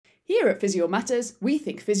Here at Physio Matters, we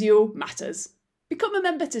think physio matters. Become a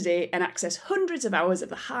member today and access hundreds of hours of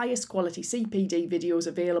the highest quality CPD videos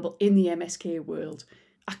available in the MSK world.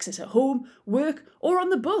 Access at home, work, or on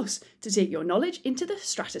the bus to take your knowledge into the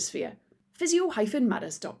stratosphere.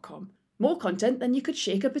 Physio-matters.com. More content than you could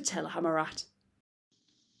shake up a telehammer at.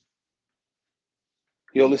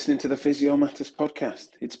 You're listening to the Physio Matters podcast.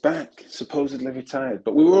 It's back, supposedly retired,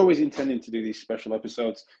 but we were always intending to do these special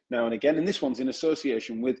episodes now and again, and this one's in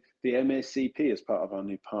association with the MACP as part of our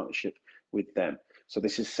new partnership with them. So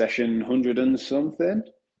this is session 100 and something.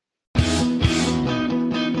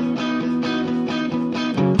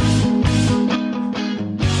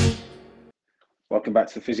 Welcome back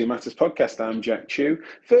to the Physio Matters podcast. I'm Jack Chew.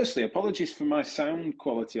 Firstly, apologies for my sound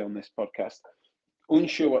quality on this podcast.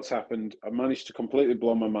 Unsure what's happened. I managed to completely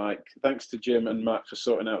blow my mic. Thanks to Jim and Matt for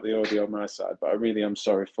sorting out the audio on my side, but I really am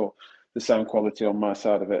sorry for the sound quality on my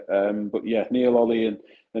side of it. But yeah, Neil, Ollie,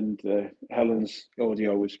 and Helen's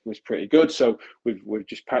audio was pretty good. So we've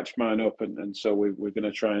just patched mine up, and so we're going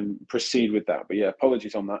to try and proceed with that. But yeah,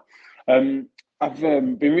 apologies on that. I've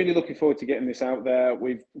been really looking forward to getting this out there.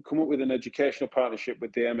 We've come up with an educational partnership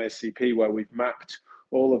with the MACP where we've mapped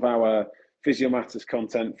all of our Physio Matters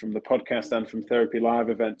content from the podcast and from Therapy Live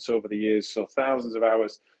events over the years. So thousands of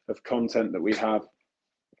hours of content that we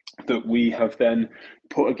have then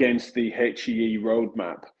put against the HEE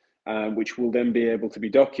roadmap, which will then be able to be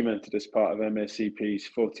documented as part of MACP's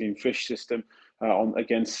 14 fish system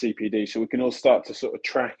against CPD. So we can all start to sort of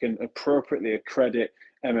track and appropriately accredit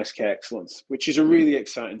MSK excellence, which is a really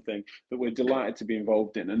exciting thing that we're delighted to be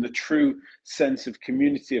involved in. And the true sense of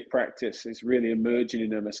community of practice is really emerging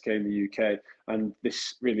in MSK in the UK. And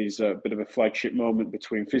this really is a bit of a flagship moment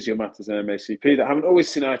between Physio Matters and MACP that haven't always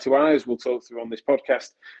seen eye to eye, as we'll talk through on this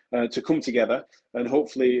podcast, to come together and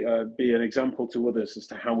hopefully be an example to others as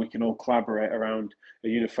to how we can all collaborate around a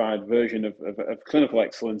unified version of clinical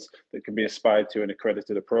excellence that can be aspired to and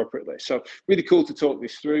accredited appropriately. So really cool to talk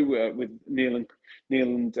this through with Neil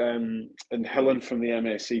and Helen from the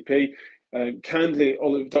MACP. Kindly,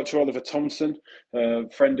 Dr. Oliver Thompson,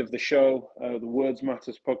 friend of the show, the Words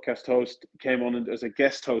Matters podcast host, came on as a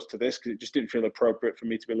guest host to this because it just didn't feel appropriate for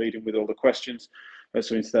me to be leading with all the questions.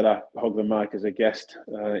 So instead, I hogged the mic as a guest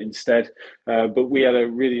instead. But we had a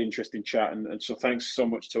really interesting chat, and so thanks so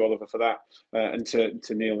much to Oliver for that, and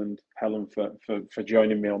to Neil and Helen for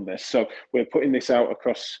joining me on this. So we're putting this out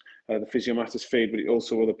across the Physio Matters feed, but it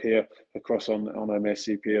also will appear across on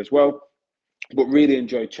MACP as well. But really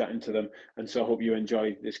enjoyed chatting to them, and so I hope you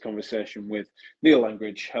enjoy this conversation with Neil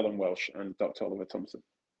Langridge, Helen Welsh, and Dr. Oliver Thompson.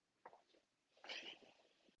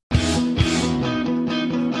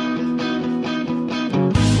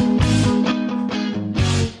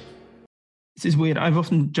 This is weird. I've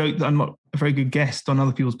often joked that I'm not a very good guest on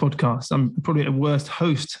other people's podcasts. I'm probably a worst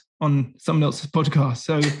host on someone else's podcast.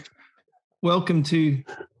 So welcome to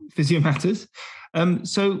Physio Matters.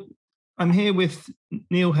 So I'm here with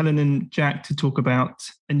Neil, Helen, and Jack to talk about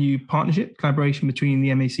a new partnership collaboration between the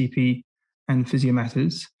MACP and Physio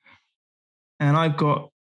Matters. And I've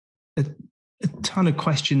got a ton of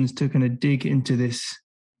questions to kind of dig into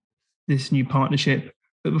this new partnership.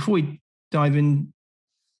 But before we dive in,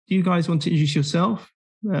 do you guys want to introduce yourself?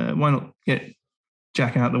 Why not get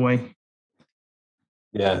Jack out of the way?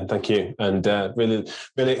 Yeah, thank you. And really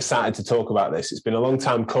excited to talk about this. It's been a long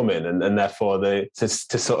time coming, and therefore to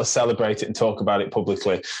sort of celebrate it and talk about it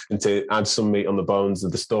publicly and to add some meat on the bones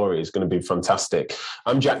of the story is going to be fantastic.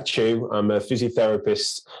 I'm Jack Chew. I'm a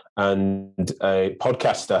physiotherapist and a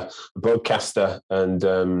podcaster, a broadcaster, and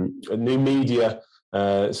a new media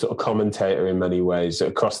sort of commentator in many ways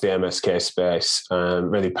across the MSK space.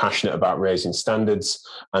 Really passionate about raising standards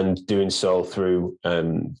and doing so through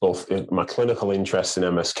both my clinical interests in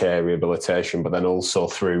MSK rehabilitation, but then also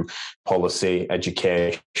through policy,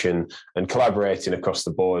 education, and collaborating across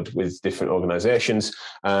the board with different organisations.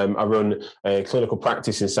 I run a clinical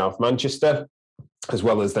practice in South Manchester, as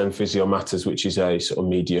well as then Physio Matters, which is a sort of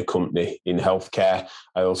media company in healthcare.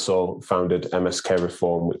 I also founded MSK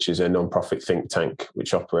Reform, which is a non-profit think tank,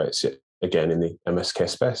 which operates it again in the MSK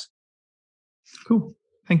space. Cool.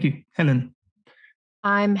 Thank you. Helen.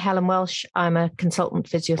 I'm Helen Welsh. I'm a consultant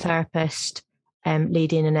physiotherapist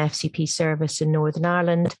leading an FCP service in Northern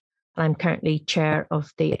Ireland. I'm currently chair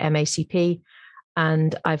of the MACP,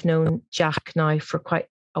 and I've known Jack now for quite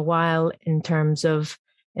a while in terms of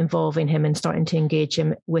involving him and starting to engage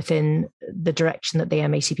him within the direction that the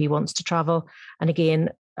MACP wants to travel. And again,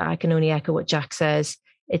 I can only echo what Jack says.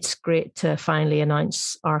 It's great to finally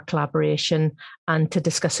announce our collaboration and to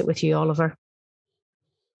discuss it with you, Oliver.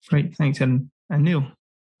 Great, thanks, Helen. And Neil.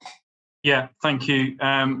 Yeah, thank you.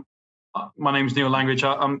 My name is Neil Langridge.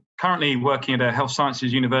 I'm currently working at a health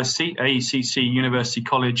sciences university, AECC University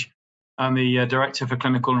College. I'm the Director for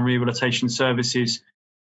Clinical and Rehabilitation Services,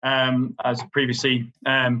 as previously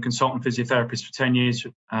consultant physiotherapist for 10 years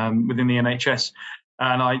within the NHS.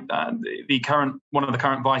 And one of the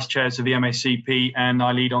current vice chairs of the MACP, and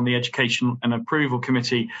I lead on the Education and Approval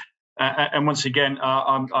Committee. And once again,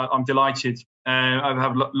 I'm delighted. I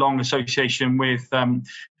have a long association with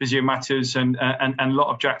Physio Matters and a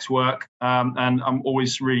lot of Jack's work, and I'm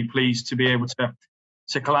always really pleased to be able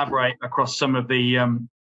to collaborate across some of the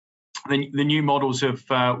new models of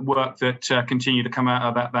work that continue to come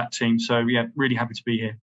out of that team. So yeah, really happy to be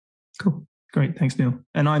here. Cool, great, thanks, Neil.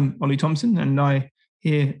 And I'm Ollie Thompson, and I'm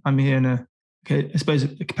here in a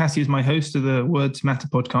capacity as my host of the Words Matter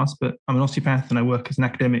podcast, but I'm an osteopath and I work as an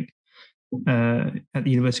academic at the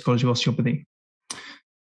University College of Osteopathy.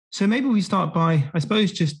 So maybe we start by, I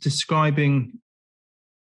suppose, just describing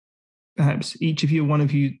perhaps each of you, one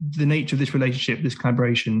of you, the nature of this relationship, this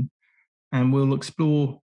collaboration, and we'll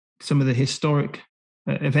explore some of the historic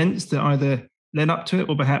events that either led up to it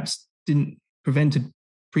or perhaps didn't prevent a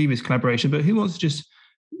previous collaboration. But who wants to just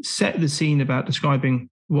set the scene about describing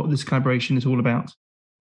what this collaboration is all about?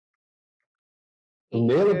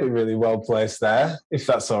 Neil will be really well placed there, if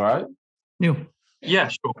that's all right. Neil. Yeah,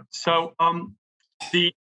 sure. So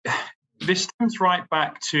this stems right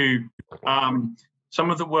back to some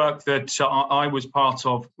of the work that I was part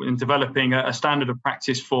of in developing a standard of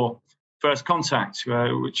practice for first contact,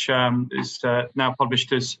 which is now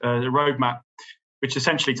published as a roadmap, which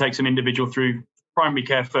essentially takes an individual through primary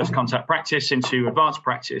care first contact practice into advanced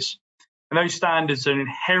practice. And those standards are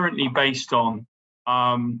inherently based on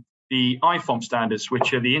the IFOM standards,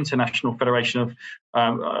 which are the International Federation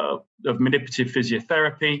of Manipulative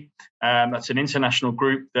Physiotherapy. That's an international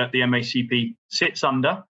group that the MACP sits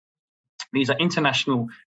under. These are international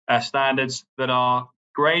standards that are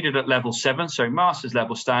graded at level 7, so master's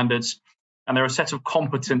level standards, and there are a set of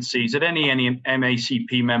competencies that any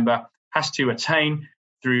MACP member has to attain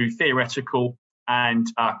through theoretical and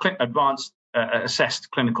advanced assessed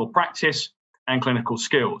clinical practice and clinical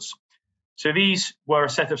skills. So these were a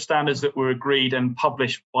set of standards that were agreed and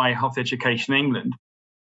published by Health Education England.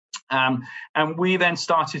 And we then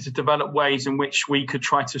started to develop ways in which we could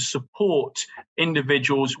try to support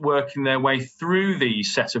individuals working their way through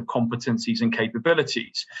these set of competencies and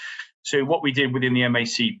capabilities. So what we did within the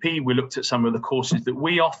MACP, we looked at some of the courses that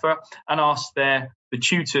we offer and asked the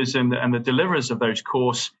tutors and the deliverers of those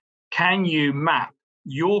courses, can you map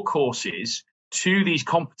your courses to these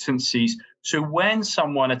competencies? So when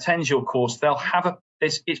someone attends your course, they'll have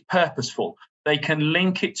it's purposeful. They can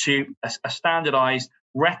link it to a standardized,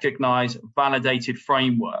 recognized, validated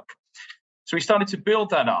framework. So we started to build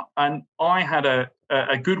that up, and I had a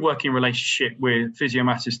good working relationship with Physio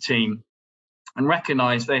Matters team and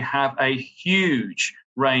recognized they have a huge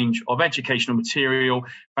range of educational material,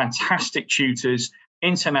 fantastic tutors,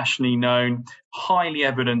 internationally known, highly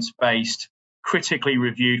evidence-based, critically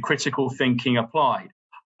reviewed, critical thinking applied.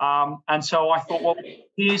 And so I thought, well,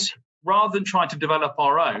 rather than trying to develop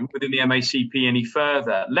our own within the MACP any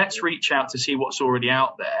further, let's reach out to see what's already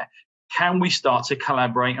out there. Can we start to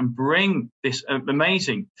collaborate and bring this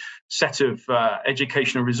amazing set of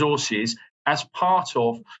educational resources as part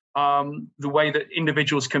of the way that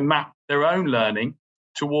individuals can map their own learning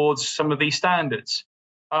towards some of these standards?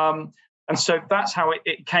 And so that's how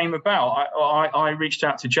it came about. I reached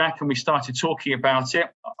out to Jack and we started talking about it.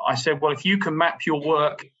 I said, well, if you can map your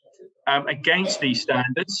work against these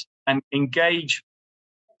standards and engage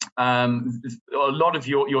a lot of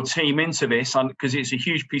your team into this, because it's a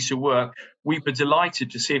huge piece of work, we'd be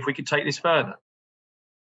delighted to see if we could take this further.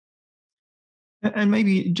 And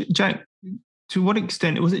maybe, Jack, to what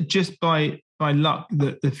extent, was it just by luck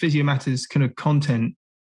that the Physio Matters kind of content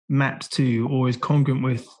maps to or is congruent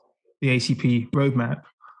with the ACP roadmap?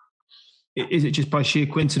 Is it just by sheer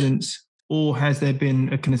coincidence, or has there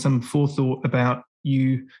been a kind of some forethought about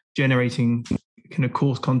you generating kind of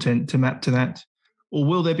course content to map to that? Or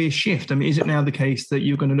will there be a shift? I mean, is it now the case that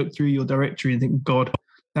you're going to look through your directory and think, God,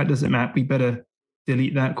 that doesn't map, we better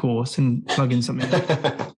delete that course and plug in something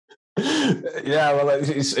else? Yeah, well,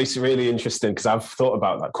 it's really interesting because I've thought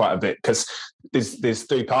about that quite a bit, because there's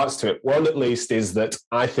 3 parts to it. One, at least, is that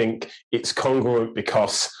I think it's congruent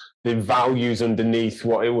because the values underneath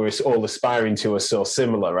what we're all aspiring to are so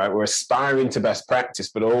similar, right? We're aspiring to best practice,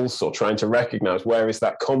 but also trying to recognize where is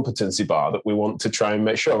that competency bar that we want to try and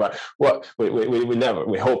make sure, right? What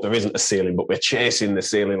we hope there isn't a ceiling, but we're chasing the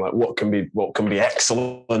ceiling, like what can be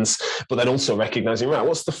excellence, but then also recognizing, right,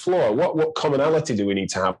 what's the flaw? What commonality do we need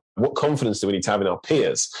to have? What confidence do we need to have in our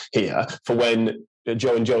peers here for when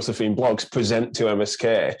Joe and Josephine blogs present to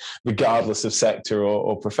MSK, regardless of sector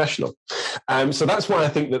or professional. So that's why I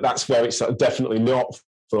think that's where it's definitely not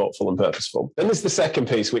thoughtful and purposeful. Then there's the second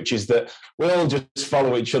piece, which is that we all just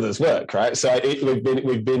follow each other's work, right? So we've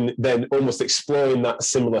been then almost exploring that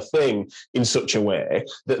similar thing in such a way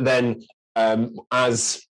that then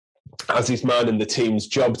as is mine and the team's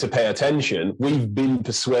job to pay attention, we've been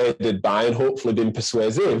persuaded by and hopefully been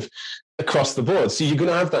persuasive across the board. So you're going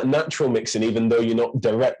to have that natural mixing, even though you're not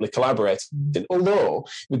directly collaborating. Although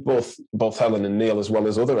with both Helen and Neil, as well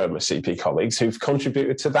as other MACP colleagues who've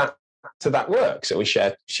contributed to that work. So we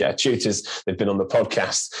share tutors. They've been on the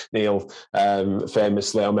podcast. Neil,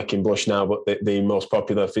 famously, I'll make him blush now, but the most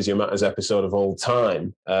popular Physio Matters episode of all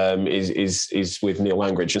time is with Neil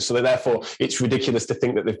Langridge. And so therefore, it's ridiculous to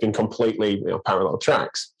think that they've been completely parallel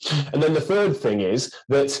tracks. And then the third thing is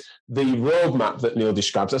that the roadmap that Neil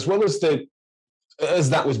describes, as well as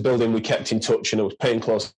that was building, we kept in touch and I was paying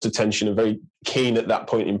close attention and very keen at that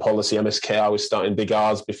point in policy. MSK, I was starting big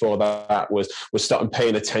R's before that was starting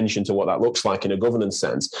paying attention to what that looks like in a governance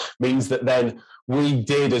sense, means that then we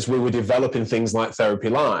did, as we were developing things like Therapy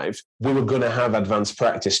Live, we were going to have advanced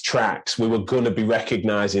practice tracks. We were going to be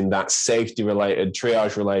recognizing that safety related,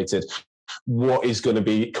 triage related, what is going to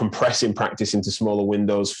be compressing practice into smaller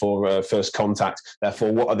windows for first contact.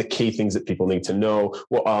 Therefore, what are the key things that people need to know?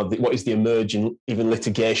 What is the emerging, even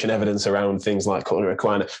litigation evidence around things like coronary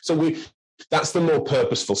requirement? So that's the more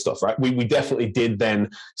purposeful stuff, right? We definitely did then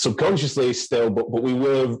subconsciously still, but we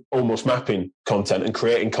were almost mapping content and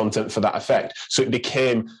creating content for that effect. So it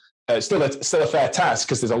became still a fair task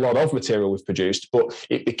because there's a lot of material we've produced, but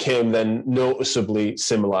it became then noticeably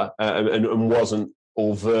similar and wasn't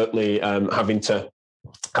overtly having to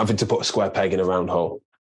put a square peg in a round hole.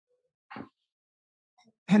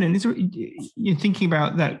 Helen, you're thinking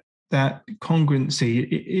about that congruency.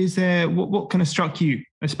 Is there what kind of struck you,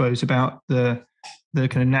 I suppose, about the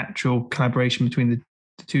kind of natural collaboration between the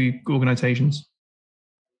two organisations?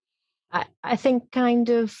 I think kind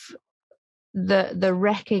of the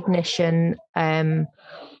recognition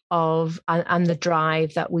of and the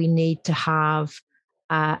drive that we need to have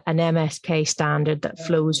an MSK standard that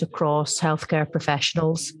flows across healthcare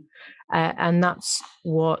professionals. And that's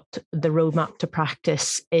what the roadmap to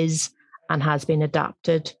practice is and has been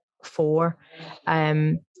adapted for.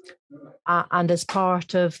 And as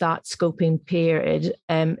part of that scoping period,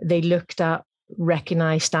 they looked at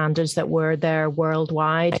recognised standards that were there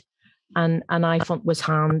worldwide. And IFONT was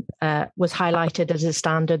highlighted as a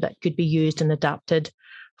standard that could be used and adapted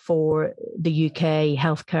for the UK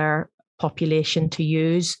healthcare population to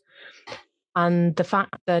use. And the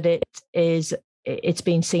fact that it's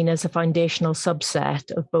been seen as a foundational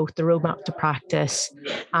subset of both the roadmap to practice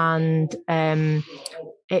and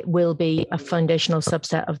it will be a foundational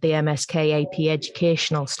subset of the MSK AP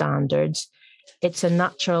educational standards. It's a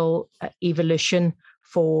natural evolution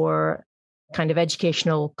for kind of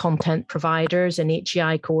educational content providers and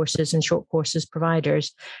HEI courses and short courses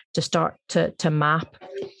providers to start to map,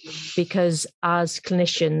 because as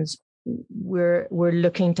clinicians, we're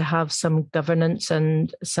looking to have some governance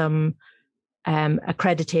and some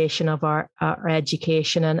accreditation of our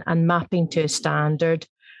education, and mapping to a standard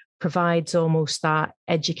provides almost that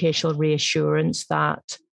educational reassurance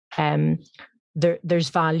that there's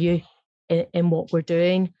value in what we're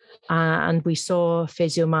doing. And we saw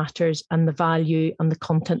Physio Matters and the value and the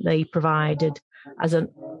content they provided as an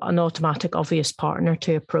automatic, obvious partner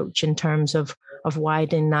to approach in terms of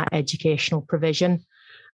widening that educational provision.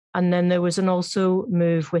 And then there was an also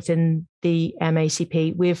move within the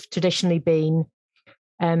MACP. We've traditionally been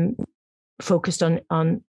focused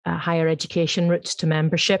on higher education routes to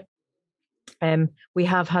membership. We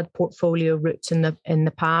have had portfolio routes in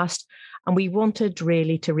the past, and we wanted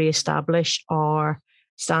really to reestablish our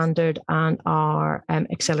standard and our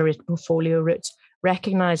accelerated portfolio routes,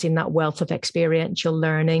 recognizing that wealth of experiential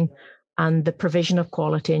learning and the provision of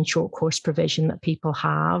quality and short course provision that people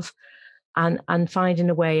have. And finding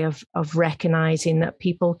a way of recognizing that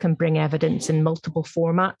people can bring evidence in multiple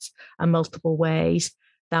formats and multiple ways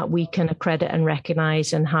that we can accredit and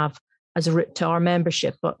recognize and have as a route to our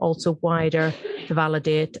membership, but also wider to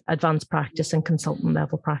validate advanced practice and consultant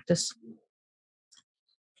level practice.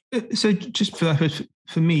 So just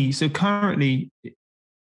for me, so currently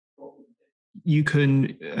you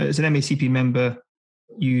can, as an MACP member,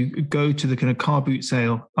 you go to the kind of car boot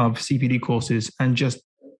sale of CPD courses and just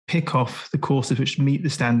pick off the courses which meet the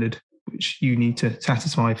standard which you need to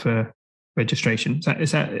satisfy for registration.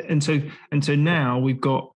 Is that and so now we've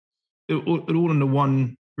got it all under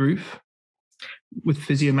one roof with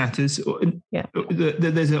Physio Matters. Yeah.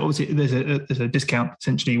 There's a discount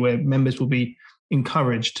essentially where members will be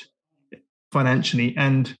encouraged financially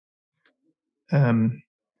and from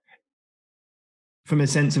a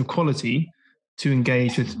sense of quality to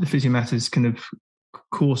engage with the Physio Matters kind of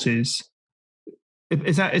courses.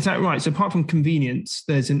 Is that right? So apart from convenience,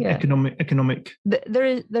 there's an economic. There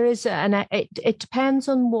is, and it depends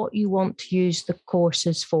on what you want to use the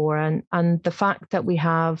courses for, and the fact that we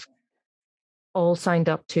have all signed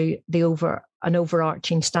up to an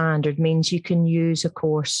overarching standard means you can use a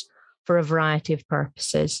course for a variety of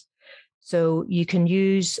purposes. So you can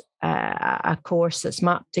use a course that's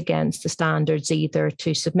mapped against the standards either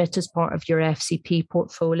to submit as part of your FCP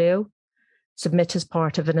portfolio, submit as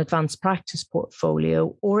part of an advanced practice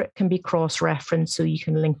portfolio, or it can be cross-referenced, so you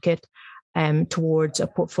can link it towards a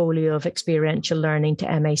portfolio of experiential learning to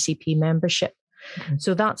MACP membership. Okay.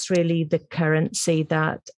 So that's really the currency,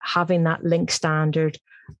 that having that link standard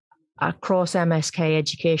across MSK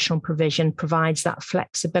educational provision provides that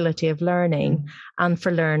flexibility of learning and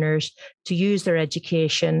for learners to use their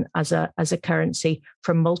education as a currency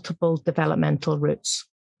for multiple developmental routes.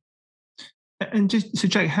 And just so,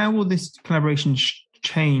 Jack, how will this collaboration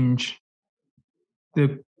change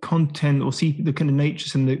the content or see the kind of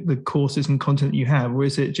natures and the courses and content you have? Or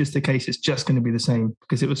is it just the case it's just going to be the same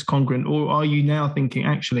because it was congruent? Or are you now thinking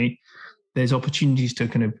actually there's opportunities to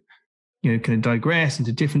kind of digress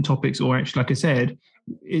into different topics? Or actually, like I said,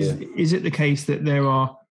 is it the case that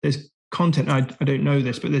there's content, I don't know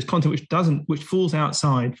this, but there's content which falls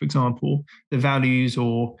outside, for example, the values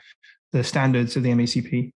or the standards of the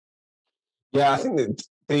MACP? Yeah, I think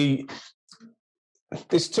that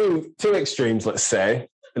there's two extremes, let's say,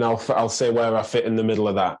 and I'll say where I fit in the middle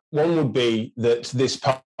of that. One would be that this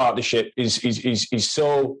partnership is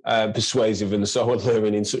so persuasive and so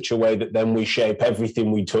alluring in such a way that then we shape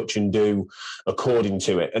everything we touch and do according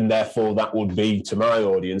to it, and therefore that would be, to my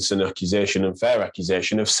audience, an accusation, and fair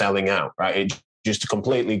accusation, of selling out, right? It just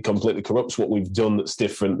completely corrupts what we've done that's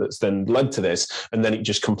different, that's then led to this, and then it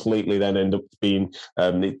just completely then end up being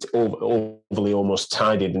overly almost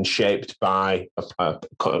tidied and shaped by a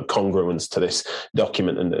congruence to this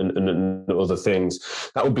document and other things.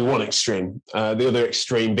 That would be one extreme. The other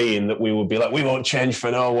extreme being that we would be like, we won't change for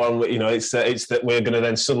no one. It's that we're going to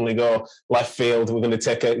then suddenly go left field. We're going to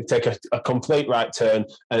take a complete right turn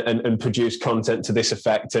and produce content to this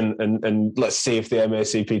effect, and let's see if the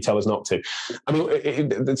MACP tell us not to. I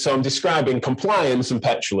mean, so I'm describing compliance and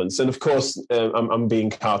petulance, and of course, I'm being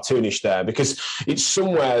cartoonish there because it's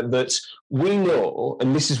somewhere that we know,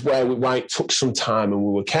 and this is why it took some time and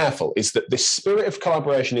we were careful, is that the spirit of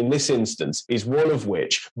collaboration in this instance is one of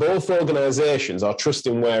which both organisations are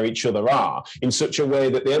trusting where each other are in such a way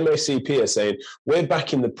that the MACP are saying, we're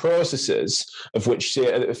back in the processes of which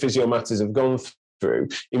Physio Matters have gone through,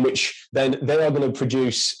 in which then they are going to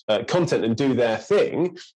produce content and do their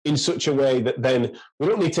thing in such a way that then we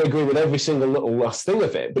don't need to agree with every single little last thing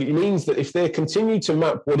of it, but it means that if they continue to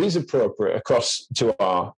map what is appropriate across to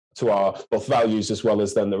our both values as well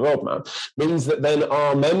as then the roadmap, means that then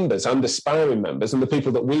our members and aspiring members and the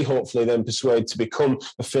people that we hopefully then persuade to become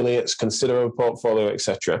affiliates, consider a portfolio,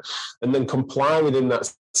 etc., and then comply within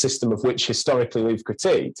that system of which historically we've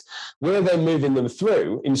critiqued, we're then moving them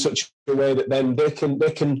through in such a way that then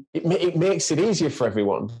it makes it easier for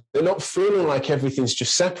everyone. They're not feeling like everything's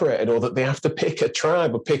just separated or that they have to pick a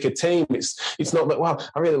tribe or pick a team. It's not that, well,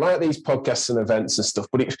 I really like these podcasts and events and stuff,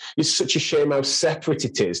 but it's such a shame how separate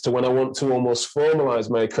it is to when I want to almost formalize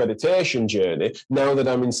my accreditation journey now that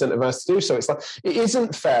I'm incentivized to do so. It's like, it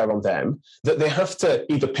isn't fair on them that they have to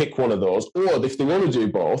either pick one of those, or if they want to do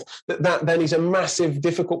both, that then is a massive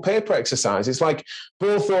difficult paper exercise. It's like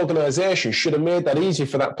both organizations should have made that easier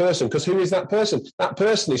for that person, because who is that person? That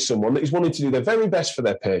person is someone that is wanting to do their very best for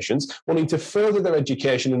their patients, wanting to further their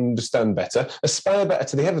education and understand better, aspire better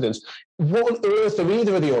to the evidence. What on earth are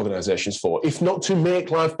either of the organizations for, if not to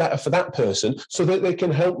make life better for that person so that they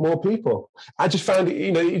can help more people? I just find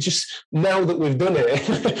it, it just, now that we've done it,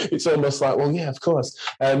 it's almost like, well, yeah, of course.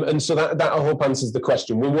 And so that I hope answers the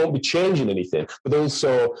question. We won't be changing anything, but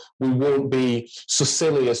also we won't be so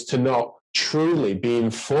silly as to not truly be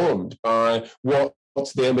informed by what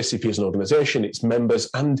the MACP as an organisation, its members,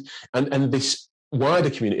 and this wider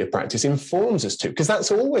community of practice informs us to, because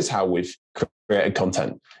that's always how we've created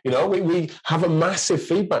content. We have a massive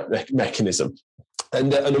feedback mechanism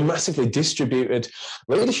and a massively distributed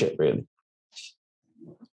leadership, really.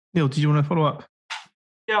 Neil, did you want to follow up?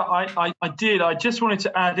 Yeah, I did. I just wanted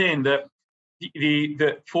to add in that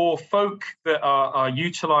that for folk that are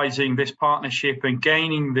utilising this partnership and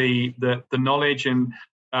gaining the knowledge and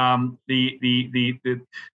the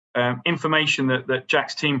information that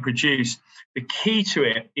Jack's team produce, the key to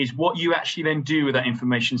it is what you actually then do with that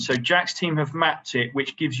information. So Jack's team have mapped it,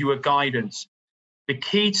 which gives you a guidance. The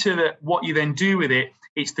key to what you then do with it,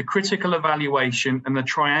 it's the critical evaluation and the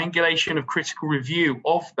triangulation of critical review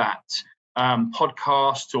of that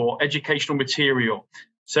podcast or educational material.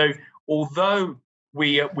 So although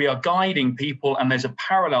we are guiding people, and there's a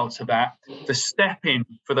parallel to that, the step in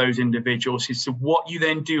for those individuals is to what you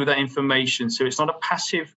then do with that information. So it's not a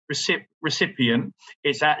passive recipient,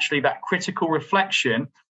 it's actually that critical reflection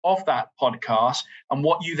of that podcast and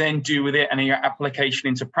what you then do with it and your application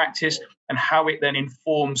into practice, and how it then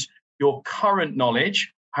informs your current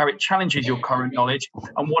knowledge, how it challenges your current knowledge,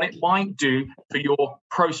 and what it might do for your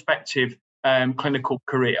prospective clinical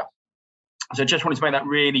career. So I just wanted to make that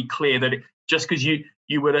really clear, that just because you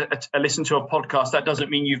would listen to a podcast, that doesn't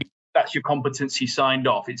mean that's your competency signed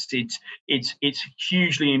off. It's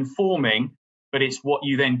hugely informing, but it's what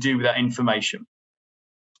you then do with that information.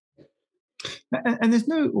 And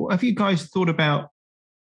have you guys thought about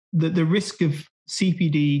the risk of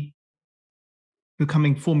CPD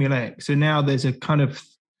becoming formulaic? So now there's a kind of,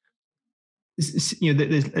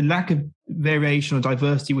 there's a lack of variation or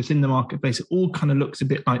diversity within the marketplace. It all kind of looks a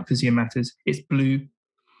bit like Physio Matters. It's blue.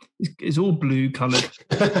 It's all blue coloured.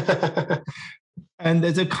 And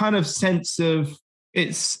there's a kind of sense of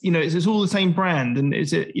it's all the same brand, and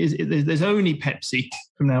there's only Pepsi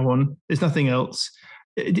from now on. There's nothing else.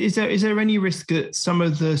 Is there any risk that some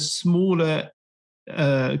of the smaller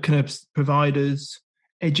kind of providers,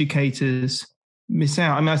 educators miss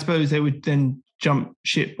out? I mean, I suppose they would then jump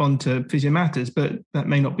ship onto Physio Matters, but that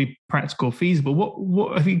may not be practical or feasible.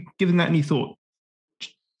 What have you given that any thought?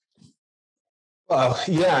 Well,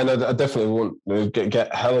 yeah, and I definitely want to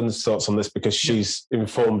get Helen's thoughts on this, because she's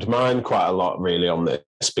informed mine quite a lot really on this,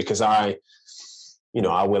 because I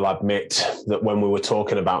will admit that when we were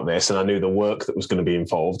talking about this, and I knew the work that was going to be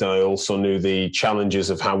involved, I also knew the challenges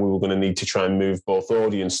of how we were going to need to try and move both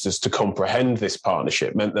audiences to comprehend this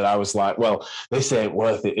partnership, meant that I was like, well, this ain't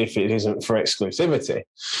worth it if it isn't for exclusivity.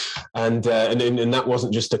 And that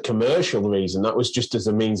wasn't just a commercial reason, that was just as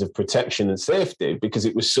a means of protection and safety, because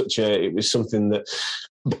it was something that.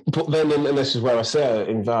 But then, and this is where I say,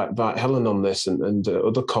 invite Helen on this, and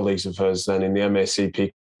other colleagues of hers then in the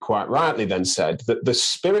MACP quite rightly then said that the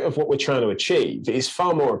spirit of what we're trying to achieve is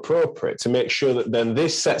far more appropriate to make sure that then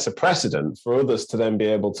this sets a precedent for others to then be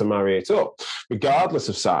able to marry it up, regardless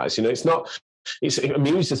of size. It's not. It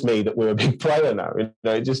amuses me that we're a big player now.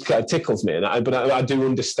 It just kind of tickles me, but I do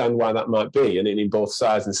understand why that might be. And in both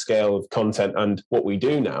size and scale of content and what we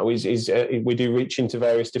do now is we do reach into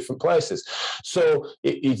various different places. So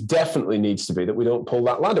it definitely needs to be that we don't pull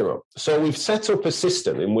that ladder up. So we've set up a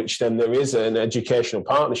system in which then there is an educational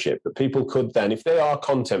partnership that people could then, if they are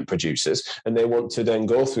content producers and they want to then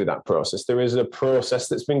go through that process, there is a process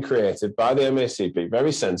that's been created by the MACP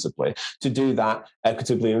very sensibly to do that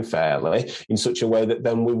equitably and fairly, in such a way that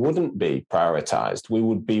then we wouldn't be prioritised. We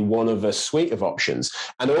would be one of a suite of options.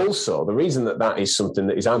 And also, the reason that is something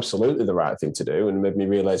that is absolutely the right thing to do, and made me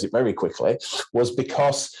realise it very quickly, was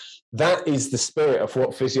because that is the spirit of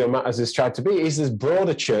what Physio Matters has tried to be. It's as broad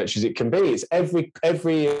a church as it can be. It's every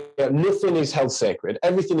nothing is held sacred.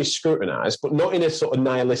 Everything is scrutinised, but not in a sort of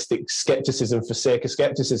nihilistic scepticism for sake of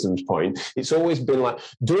scepticism's point. It's always been like,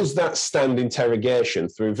 does that stand interrogation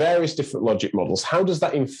through various different logic models? How does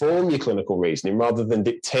that inform your clinical reasoning rather than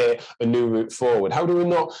dictate a new route forward? How do we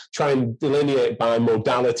not try and delineate by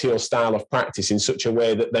modality or style of practice in such a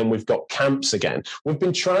way that then we've got camps again? We've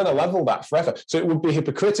been trying to level that forever. So it would be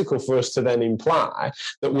hypocritical for us to then imply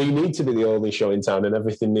that we need to be the only show in town and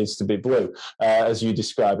everything needs to be blue, as you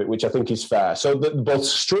describe it, which I think is fair. So that both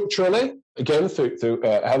structurally, again, through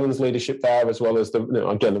Helen's leadership there, as well as the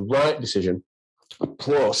right decision,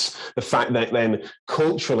 plus the fact that then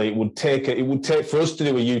culturally it would take for us to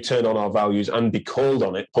do a U-turn on our values and be called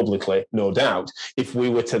on it publicly, no doubt, if we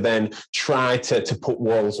were to then try to put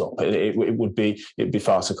walls up. It'd be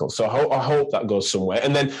farcical. So I hope that goes somewhere,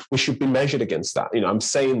 and then we should be measured against that. I'm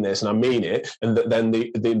saying this and I mean it, and that then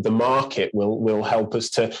the market will help us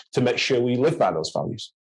to make sure we live by those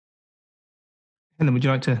values. Helen, would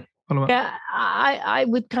you like to follow up? Yeah, I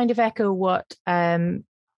would kind of echo what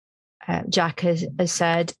Jack has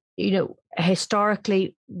said.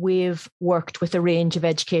 Historically, we've worked with a range of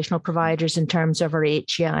educational providers in terms of our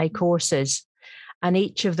HEI courses, and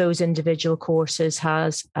each of those individual courses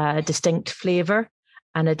has a distinct flavour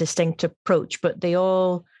and a distinct approach, but they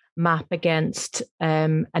all map against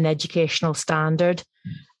an educational standard.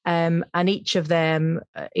 And each of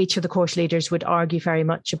the course leaders would argue very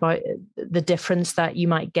much about the difference that you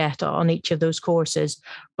might get on each of those courses,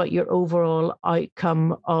 but your overall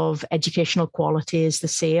outcome of educational quality is the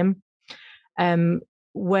same.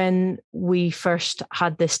 When we first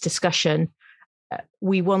had this discussion,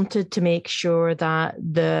 we wanted to make sure that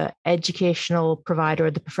the educational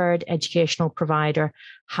provider, the preferred educational provider,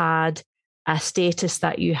 had a status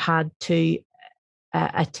that you had to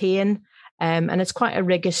attain. And it's quite a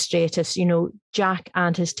rigorous status. Jack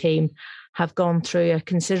and his team have gone through a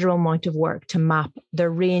considerable amount of work to map the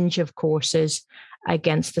range of courses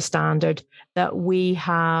against the standard that we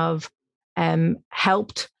have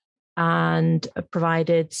helped and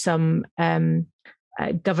provided some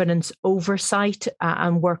governance oversight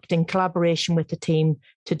and worked in collaboration with the team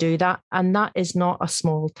to do that. And that is not a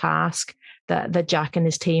small task that Jack and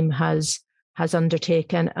his team has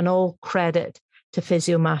undertaken, and all credit to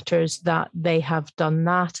Physio Matters that they have done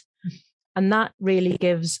that. And that really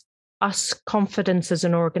gives us confidence as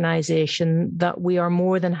an organisation that we are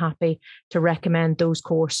more than happy to recommend those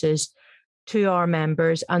courses to our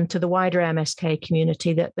members and to the wider MSK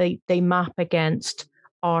community, that they map against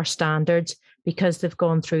our standards because they've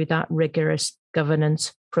gone through that rigorous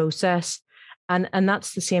governance process. And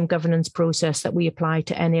that's the same governance process that we apply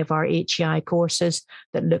to any of our HEI courses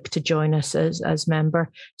that look to join us as member.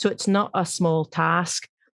 So it's not a small task,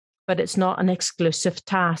 but it's not an exclusive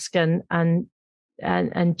task. And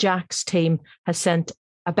Jack's team has sent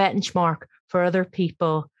a benchmark for other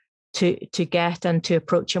people to get and to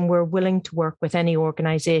approach. And we're willing to work with any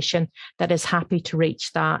organisation that is happy to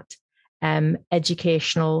reach that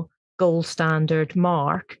educational gold standard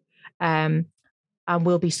mark. And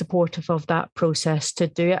we'll be supportive of that process to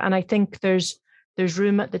do it. And I think there's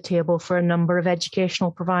room at the table for a number of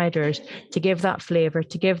educational providers to give that flavour,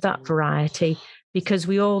 to give that variety, because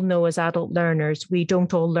we all know as adult learners, we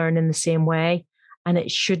don't all learn in the same way, and it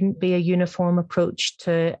shouldn't be a uniform approach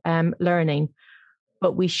to learning.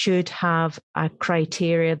 But we should have a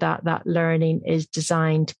criteria that learning is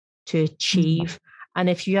designed to achieve. And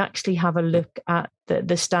if you actually have a look at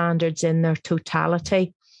the standards in their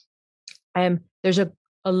totality, there's a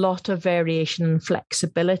lot of variation and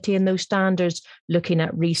flexibility in those standards, looking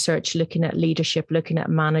at research, looking at leadership, looking at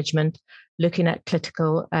management, looking at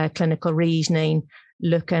clinical reasoning,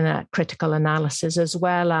 looking at critical analysis, as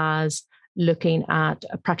well as looking at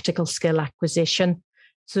a practical skill acquisition.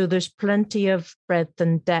 So there's plenty of breadth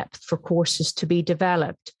and depth for courses to be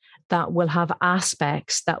developed that will have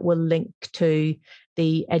aspects that will link to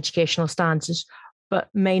the educational standards, but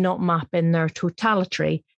may not map in their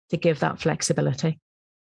totality to give that flexibility.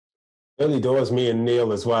 Early doors, me and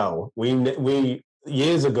Neil as well. We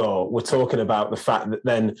years ago were talking about the fact that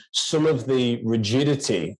then some of the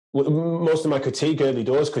rigidity, most of my early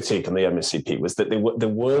doors critique on the MACP was that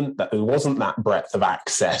there wasn't that breadth of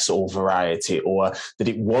access or variety, or that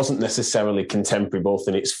it wasn't necessarily contemporary both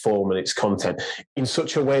in its form and its content, in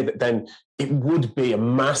such a way that then it would be a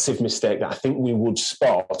massive mistake that I think we would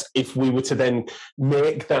spot if we were to then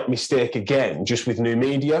make that mistake again just with new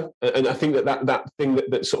media. And I think that thing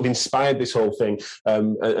that sort of inspired this whole thing,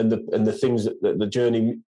 and the things that the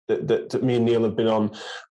journey that me and Neil have been on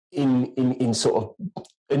in sort of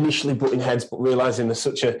initially butting heads, but realizing there's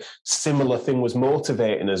such a similar thing was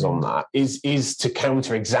motivating us on that is to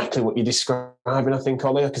counter exactly what you're describing, I think,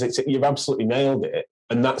 Ollie, because you've absolutely nailed it.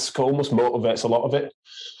 And that's almost motivates a lot of it.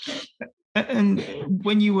 And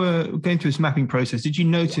when you were going through this mapping process, did you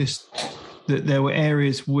notice that there were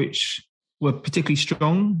areas which were particularly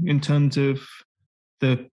strong in terms of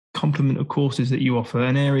the complement of courses that you offer,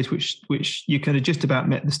 and areas which you kind of just about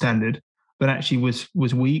met the standard, but actually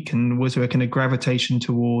was weak? And was there a kind of gravitation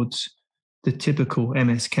towards the typical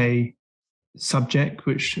MSK subject,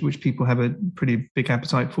 which people have a pretty big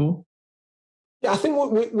appetite for? Yeah, I think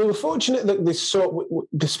we were fortunate that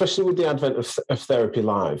especially with the advent of Therapy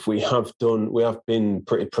Live, we have been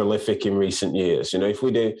pretty prolific in recent years. If we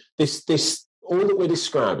do this, all that we're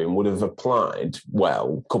describing would have applied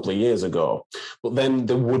well a couple of years ago, but then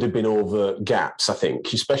there would have been overt gaps, I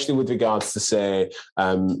think, especially with regards to, say,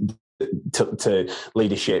 to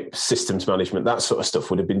leadership, systems management, that sort of stuff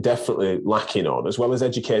would have been definitely lacking on, as well as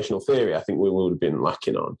educational theory. I think we would have been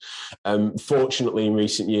lacking on. Fortunately, in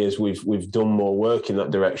recent years, we've done more work in that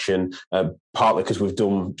direction, partly because we've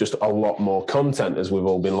done just a lot more content as we've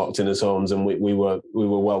all been locked in as homes, and we were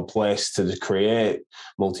well placed to create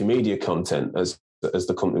multimedia content as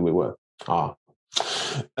the company we are.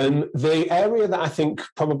 And the area that I think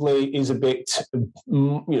probably is a bit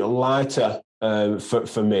lighter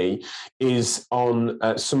for me is on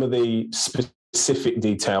some of the specific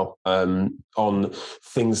detail on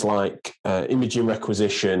things like imaging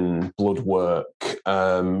requisition, blood work,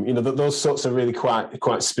 those sorts of really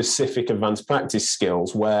quite specific advanced practice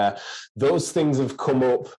skills, where those things have come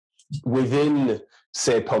up within,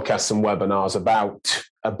 say, podcasts and webinars about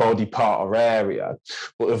a body part or area,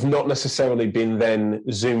 but have not necessarily been then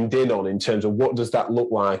zoomed in on in terms of what does that look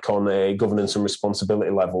like on a governance and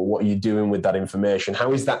responsibility level? What are you doing with that information?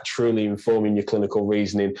 How is that truly informing your clinical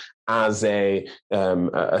reasoning as a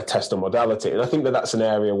test or modality? And I think that that's an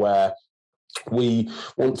area where we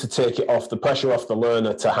want to take it off, the pressure off the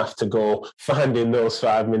learner to have to go finding those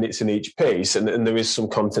 5 minutes in each piece, and there is some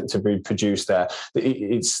content to be produced there.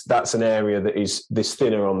 That's an area that is this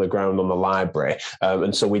thinner on the ground on the library,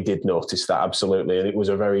 and so we did notice that, absolutely, and it was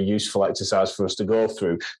a very useful exercise for us to go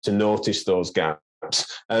through to notice those gaps.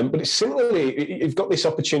 But it's similarly, you've got this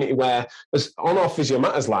opportunity where, as on our Physio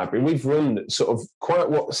Matters library, we've run sort of quite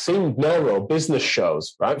what seemed narrow business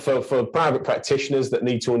shows, right, for private practitioners that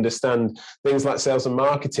need to understand things like sales and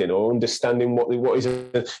marketing, or understanding what is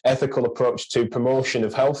an ethical approach to promotion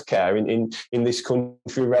of healthcare in this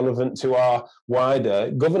country, relevant to our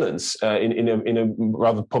wider governance in a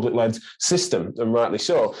rather public-led system, and rightly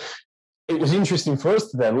so. It was interesting for us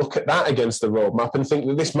to then look at that against the roadmap and think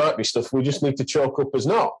that this might be stuff we just need to chalk up as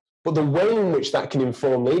not. But the way in which that can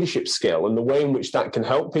inform leadership skill, and the way in which that can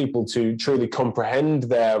help people to truly comprehend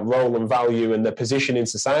their role and value and their position in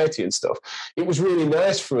society and stuff, it was really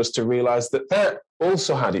nice for us to realise that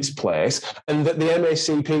also had its place, and that the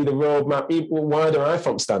MACP, the roadmap, even wider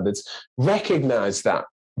IFOMP standards, recognised that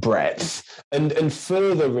breadth and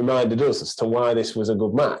further reminded us as to why this was a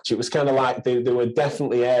good match. It was kind of like there were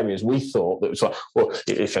definitely areas we thought that was like, well,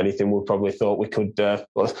 if anything, we probably thought we could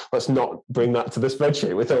let's not bring that to the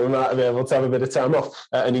spreadsheet. We thought we might be able to have a bit of time off,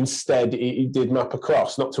 and instead it did map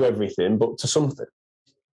across, not to everything, but to something.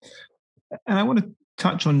 And I want to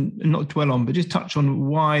touch on, not dwell on, but just touch on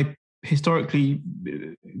why historically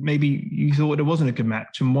maybe you thought it wasn't a good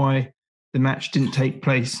match, and why the match didn't take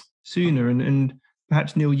place sooner. And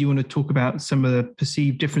perhaps, Neil, you want to talk about some of the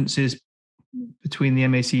perceived differences between the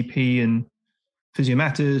MACP and Physio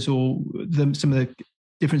Matters, or some of the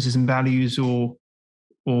differences in values, or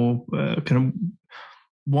kind of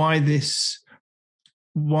why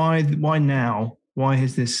now? Why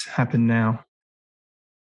has this happened now?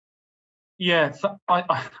 Yeah,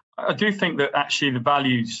 I do think that actually the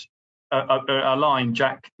values are aligned.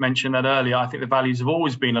 Jack mentioned that earlier. I think the values have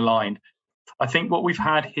always been aligned. I think what we've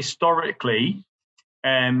had historically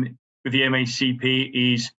with the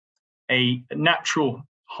MACP is a natural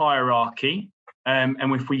hierarchy, and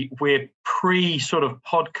if we're pre sort of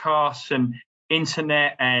podcasts and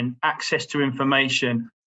internet and access to information,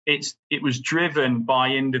 it was driven by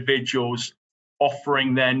individuals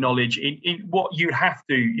offering their knowledge in what you have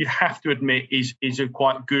to admit is a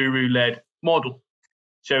quite guru-led model.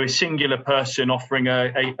 So a singular person offering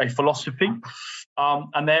a philosophy,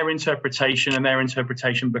 and their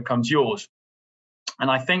interpretation becomes yours. And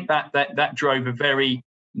I think that drove a very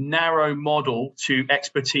narrow model to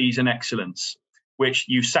expertise and excellence, which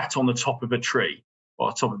you sat on the top of a tree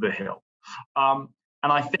or top of a hill. And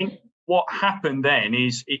I think what happened then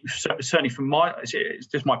is, certainly from it's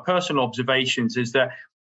just my personal observations, is that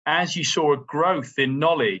as you saw a growth in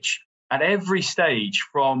knowledge at every stage,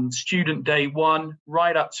 from student day one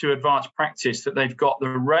right up to advanced practice, that they've got the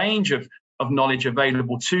range of knowledge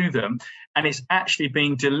available to them, and it's actually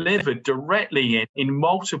being delivered directly in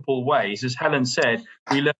multiple ways. As Helen said,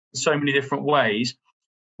 we learn in so many different ways.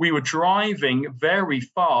 We were driving very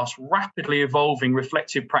fast, rapidly evolving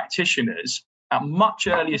reflective practitioners at much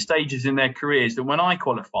earlier stages in their careers than when I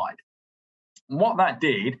qualified. And what that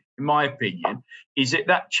did, in my opinion, is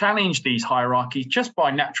that challenged these hierarchies just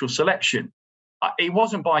by natural selection. It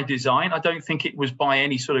wasn't by design. I don't think it was by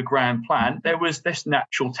any sort of grand plan. There was this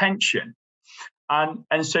natural tension.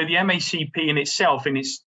 And so the MACP in itself, in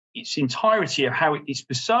its entirety of how its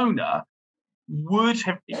persona would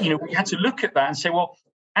have, we had to look at that and say, well,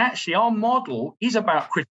 actually, our model is about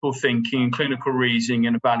critical thinking and clinical reasoning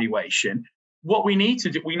and evaluation. What we need to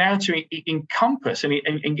do, we now to encompass and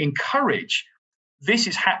encourage, this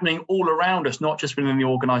is happening all around us, not just within the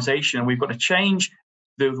organization. And we've got to change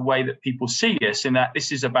the way that people see us, in that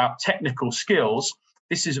this is about technical skills.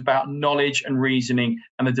 This is about knowledge and reasoning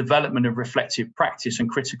and the development of reflective practice and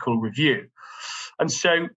critical review. And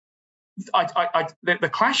so the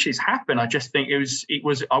clashes happen. I just think it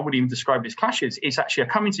was I wouldn't even describe it as clashes. It's actually a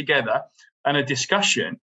coming together and a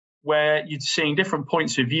discussion where you're seeing different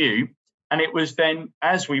points of view. And it was then,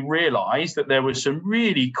 as we realized that there were some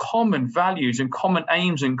really common values and common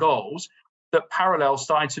aims and goals, that parallels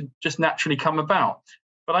started to just naturally come about.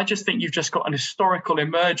 But I just think you've just got an historical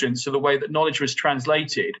emergence of the way that knowledge was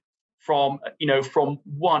translated from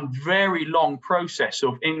one very long process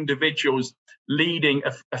of individuals leading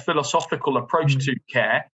a philosophical approach to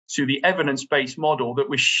care to the evidence-based model that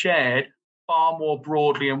was shared far more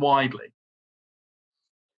broadly and widely.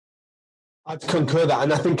 I concur that,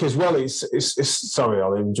 and I think as well, it's sorry,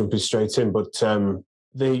 Ollie, I'm jumping straight in, but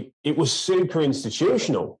it was super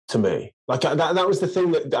institutional to me. Like that was the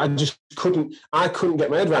thing that I just couldn't get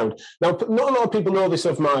my head around. Now, not a lot of people know this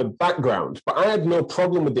of my background, but I had no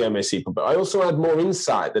problem with the MACP, but I also had more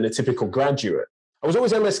insight than a typical graduate. I was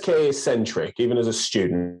always MSK-centric, even as a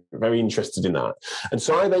student, very interested in that. And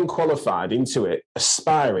so I then qualified into it,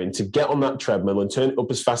 aspiring to get on that treadmill and turn it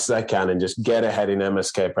up as fast as I can and just get ahead in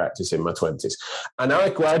MSK practice in my 20s. And I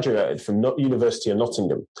graduated from University of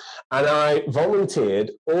Nottingham. And I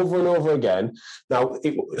volunteered over and over again. Now,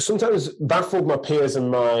 it sometimes baffled my peers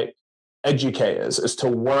and my educators as to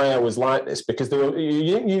why I was like this, because you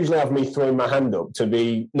didn't usually have me throwing my hand up to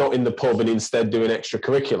be not in the pub and instead doing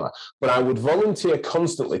extracurricular, but I would volunteer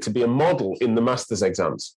constantly to be a model in the master's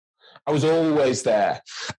exams. I was always there.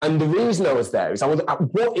 And the reason I was there is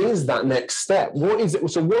what is that next step? What is it?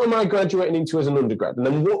 So what am I graduating into as an undergrad? And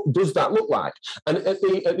then what does that look like? And at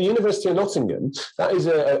the University of Nottingham, that is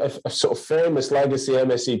a sort of famous legacy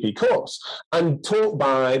MACP course and taught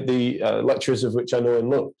by the lecturers of which I know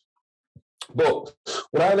and love. But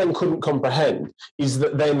what I then couldn't comprehend is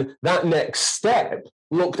that then that next step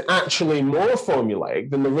looked actually more formulaic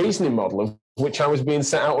than the reasoning model of which I was being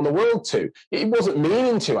set out on the world to. It wasn't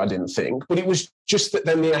meaning to, I didn't think, but it was just that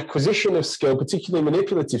then the acquisition of skill, particularly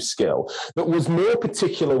manipulative skill, that was more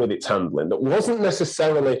particular with its handling, that wasn't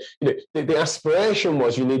necessarily, the aspiration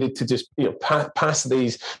was you needed to just,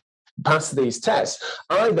 pass these tests.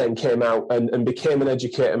 I then came out and became an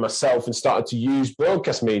educator myself and started to use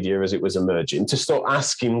broadcast media as it was emerging to start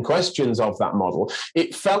asking questions of that model.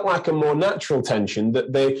 It felt like a more natural tension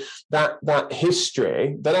that that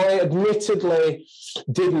history that I admittedly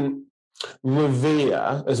didn't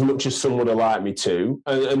revere as much as some would have liked me to,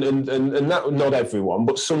 and that not everyone,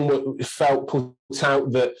 but some felt put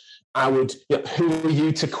out that I would, who are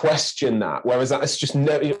you to question that? Whereas that's just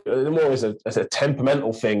never, more as a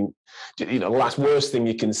temperamental thing. The last worst thing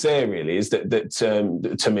you can say really is that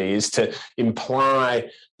to me is to imply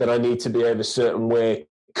that I need to behave a certain way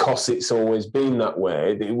because it's always been that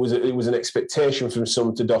way. It was an expectation from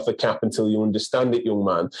some to doff the cap until you understand it, young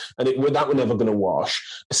man. And that was never going to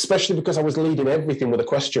wash, especially because I was leading everything with a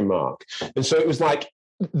question mark. And so it was like,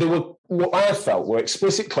 there were what I felt were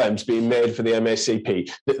explicit claims being made for the MACP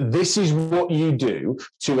that this is what you do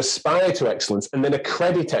to aspire to excellence and then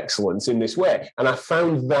accredit excellence in this way. And I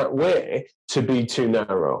found that way to be too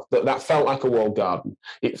narrow. That felt like a walled garden.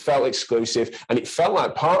 It felt exclusive, and it felt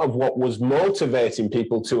like part of what was motivating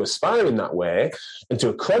people to aspire in that way and to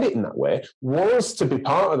accredit in that way was to be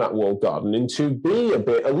part of that walled garden and to be a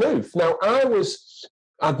bit aloof. Now, I was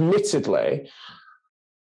admittedly,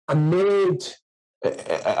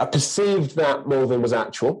 I perceived that more than was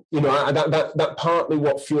actual. That partly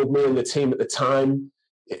what fueled me and the team at the time.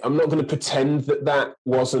 I'm not going to pretend that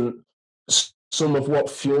wasn't some of what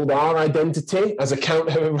fueled our identity as a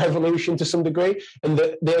counter-revolution to some degree, and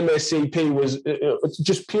that the MACP was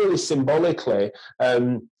just purely symbolically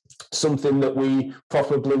something that we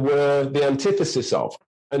probably were the antithesis of.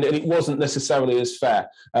 And it wasn't necessarily as fair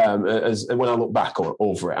as when I look back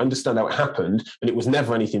over it. I understand how it happened, and it was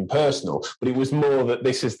never anything personal, but it was more that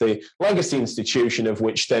this is the legacy institution of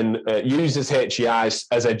which then uses HEI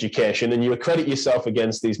as education, and you accredit yourself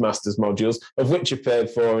against these master's modules, of which you're paid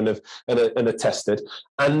for and are tested.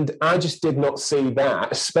 And I just did not see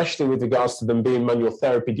that, especially with regards to them being manual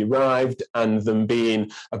therapy derived and them being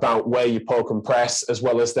about where you poke and press, as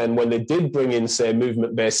well as then when they did bring in, say,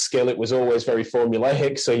 movement-based skill, it was always very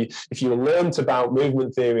formulaic. So if you learnt about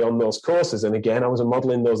movement theory on those courses, and again, I was a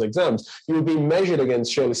model in those exams, you were being measured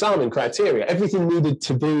against Shirley Salmon criteria. Everything needed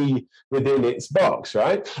to be within its box,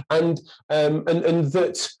 right? And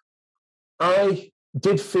that I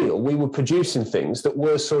did feel we were producing things that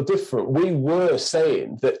were so different. We were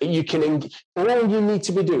saying that all you need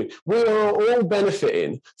to be doing, we are all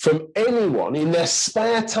benefiting from anyone in their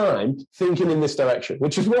spare time thinking in this direction,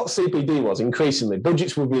 which is what CPD was increasingly.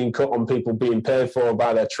 Budgets were being cut on people being paid for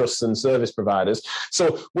by their trusts and service providers.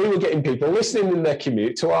 So we were getting people listening in their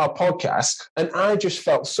commute to our podcast, and I just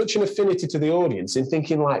felt such an affinity to the audience in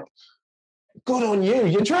thinking like, good on you,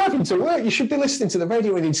 you're driving to work, you should be listening to the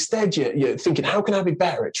radio, and instead you're thinking, how can I be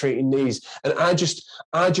better at treating these? And I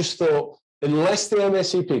just thought, unless the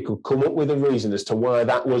MACP could come up with a reason as to why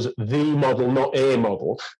that was the model, not a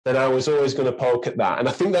model, then I was always going to poke at that. And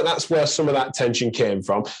I think that that's where some of that tension came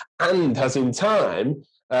from, and has in time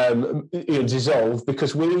dissolved,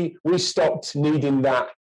 because we stopped needing that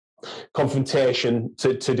confrontation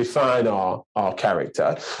to define our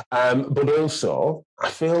character. But also, I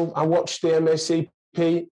feel I watched the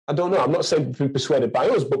MACP. I don't know, I'm not saying be persuaded by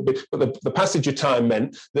us, but the passage of time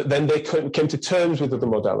meant that then they came to terms with other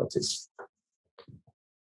modalities.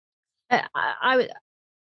 I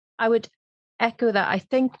would echo that. I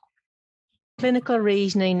think clinical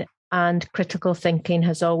reasoning and critical thinking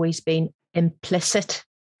has always been implicit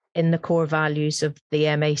in the core values of the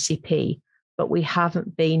MACP, but we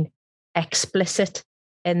haven't been explicit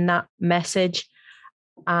in that message.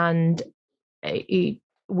 And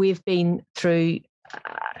we've been through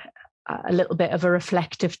a little bit of a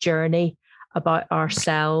reflective journey about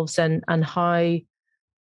ourselves and how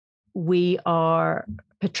we are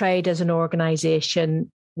portrayed as an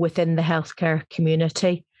organisation within the healthcare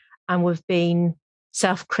community. And we've been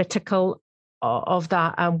self-critical of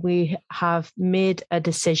that. And we have made a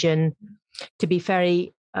decision to be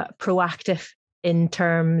very proactive in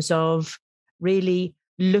terms of really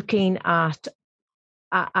looking at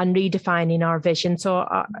and redefining our vision. So,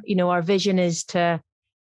 our vision is to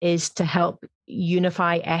help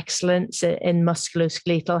unify excellence in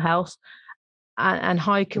musculoskeletal health. And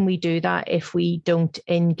how can we do that if we don't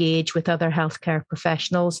engage with other healthcare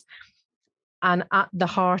professionals? And at the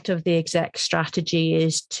heart of the exec strategy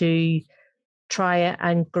is to try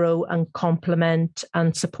and grow and complement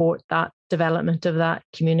and support that development of that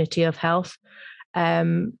community of health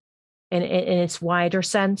in its wider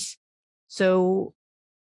sense. So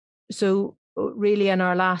really, in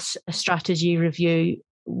our last strategy review,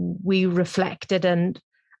 we reflected and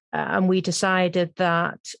we decided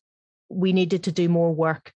that we needed to do more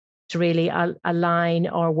work to really align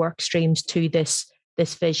our work streams to this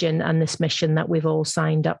vision and this mission that we've all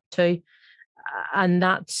signed up to. And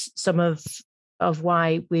that's some of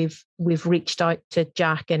why we've reached out to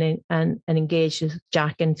Jack and engaged with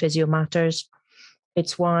Jack in Physio Matters.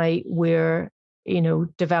 It's why we're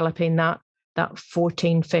developing that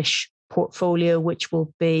 14 fish portfolio, which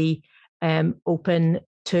will be open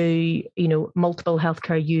to multiple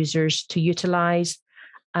healthcare users to utilize.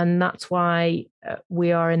 And that's why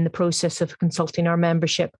we are in the process of consulting our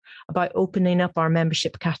membership about opening up our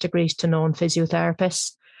membership categories to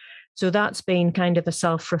non-physiotherapists. So that's been kind of a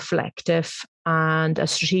self-reflective and a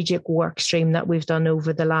strategic work stream that we've done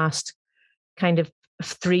over the last kind of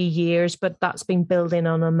 3 years, but that's been building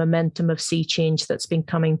on a momentum of sea change that's been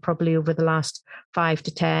coming probably over the last 5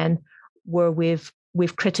 to 10, where we've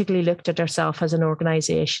critically looked at ourselves as an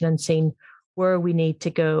organisation and seen where we need to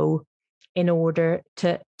go in order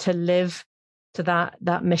to live to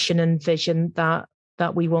that mission and vision that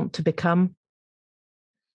we want to become.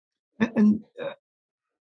 And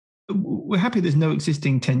we're happy there's no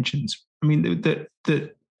existing tensions. I mean,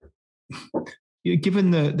 that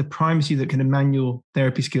given the primacy that kind of manual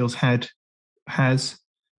therapy skills has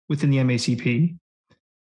within the MACP,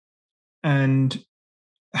 and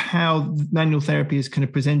how manual therapy is kind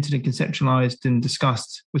of presented and conceptualized and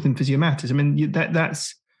discussed within Physio Matters. I mean,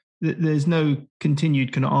 there's no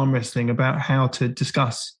continued kind of arm wrestling about how to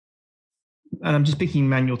discuss, and I'm just picking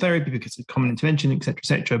manual therapy because it's common intervention, et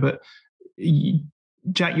cetera, but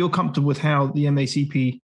Jack, you're comfortable with how the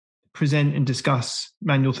MACP present and discuss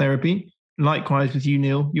manual therapy. Likewise with you,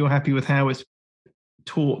 Neil, you're happy with how it's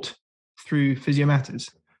taught through Physio Matters.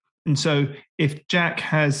 And so if Jack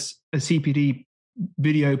has a CPD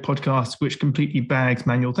video podcast which completely bags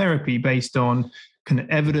manual therapy based on kind of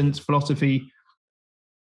evidence, philosophy,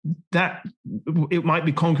 that it might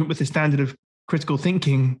be congruent with the standard of critical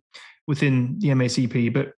thinking within the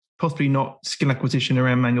MACP, but possibly not skill acquisition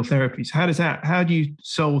around manual therapies. How do you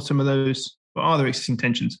solve some of those, or are there existing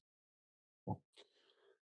tensions?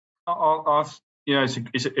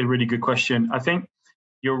 It's a really good question. I think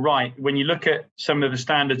you're right. When you look at some of the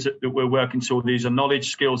standards that we're working toward, these are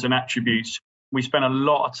knowledge, skills, and attributes. We spend a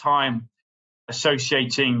lot of time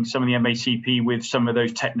associating some of the MACP with some of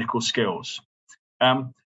those technical skills.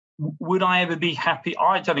 Would I ever be happy?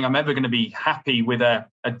 I don't think I'm ever going to be happy with a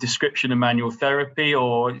description of manual therapy,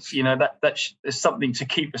 or that's something to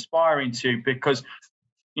keep aspiring to, because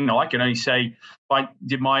I can only say I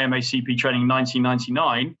did my MACP training in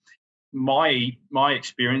 1999. My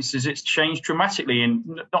experience is it's changed dramatically,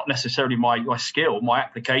 and not necessarily my skill, my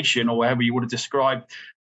application, or however you would have described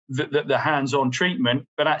the hands-on treatment,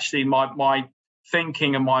 but actually my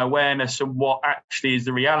thinking and my awareness of what actually is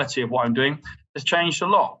the reality of what I'm doing. has changed a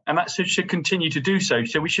lot, and that should continue to do so.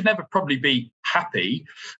 So we should never probably be happy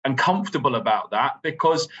and comfortable about that,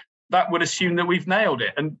 because that would assume that we've nailed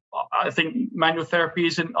it. And I think manual therapy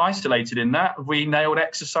isn't isolated in that. Have we nailed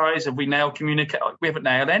exercise? Have we nailed communicate? We haven't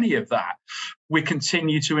nailed any of that. We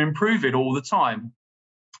continue to improve it all the time.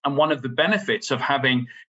 And one of the benefits of having,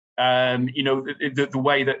 the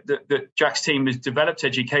way that Jack's team has developed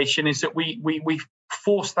education is that we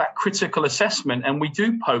force that critical assessment, and we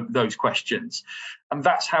do poke those questions, and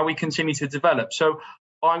that's how we continue to develop. So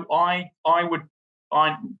I'd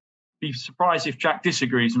be surprised if Jack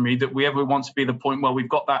disagrees with me that we ever want to be the point where we've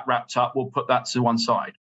got that wrapped up. We'll put that to one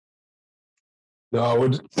side. No, I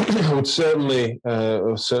would certainly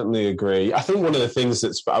agree. I think one of the things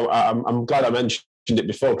I'm glad I mentioned it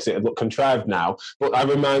before, because it had looked contrived now, but I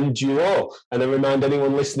remind you all, and I remind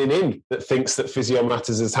anyone listening in that thinks that Physio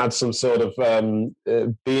Matters has had some sort of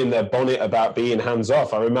be in their bonnet about being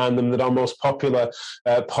hands-off. I remind them that our most popular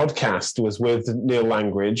podcast was with Neil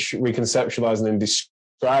Langridge, reconceptualising and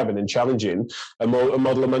describing and challenging a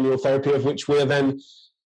model of manual therapy, of which we're then...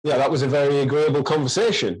 Yeah, that was a very agreeable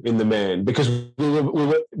conversation in the main, because we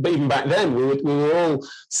were even back then we were all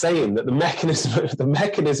saying that the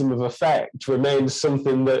mechanism of effect remains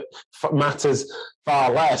something that matters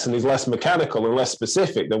far less and is less mechanical and less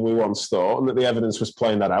specific than we once thought, and that the evidence was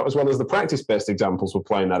playing that out, as well as the practice-based examples were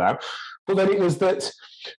playing that out. But then it was that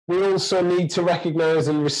we also need to recognise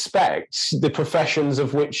and respect the professions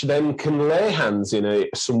of which then can lay hands in a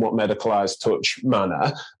somewhat medicalised touch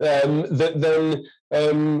manner,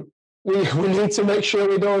 we need to make sure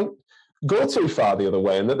we don't go too far the other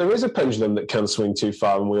way, and that there is a pendulum that can swing too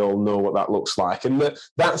far, and we all know what that looks like. And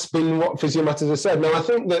that's been what Physio Matters has said. Now, I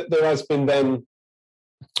think that there has been then,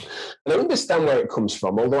 and I understand where it comes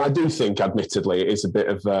from, although I do think, admittedly, it is a bit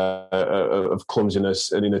of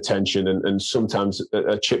clumsiness and inattention, and sometimes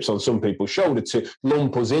chips on some people's shoulder to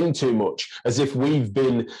lump us in too much, as if we've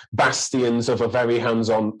been bastions of a very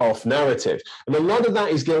hands-on off narrative. And a lot of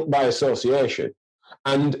that is guilt by association.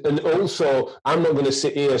 And also, I'm not going to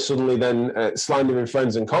sit here suddenly then slandering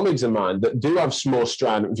friends and colleagues of mine that do have more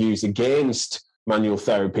strident views against manual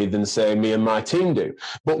therapy than, say, me and my team do.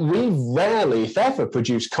 But we've rarely, if ever,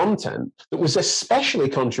 produced content that was especially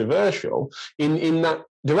controversial in that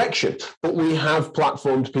direction. But we have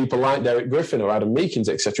platformed people like Derek Griffin or Adam Meekins,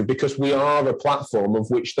 etc., because we are a platform of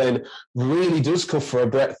which then really does cover a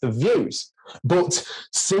breadth of views. But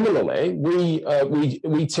similarly,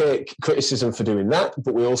 we take criticism for doing that,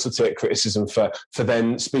 but we also take criticism for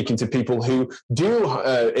then speaking to people who do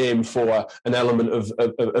aim for an element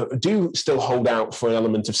of do still hold out for an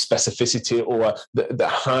element of specificity, or the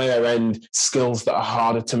higher end skills that are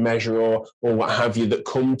harder to measure, or what have you, that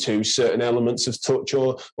come to certain elements of touch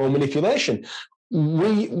or manipulation.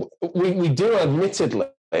 We do admittedly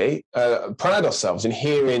pride ourselves in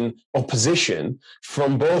hearing opposition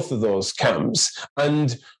from both of those camps,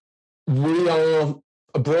 and we are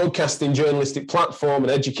a broadcasting journalistic platform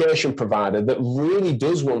and education provider that really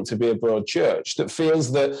does want to be a broad church, that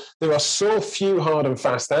feels that there are so few hard and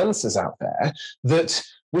fast answers out there that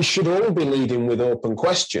we should all be leading with open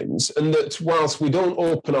questions, and that whilst we don't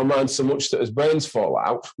open our minds so much that as brains fall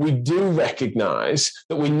out, we do recognise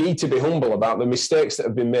that we need to be humble about the mistakes that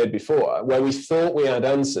have been made before, where we thought we had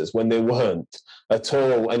answers when they weren't at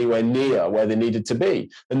all anywhere near where they needed to be,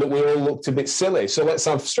 and that we all looked a bit silly. So let's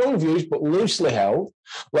have strong views, but loosely held.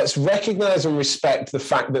 Let's recognise and respect the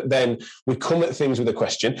fact that then we come at things with a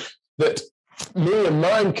question, that me and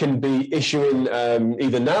mine can be issuing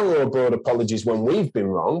either narrow or broad apologies when we've been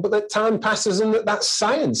wrong, but that time passes, and that's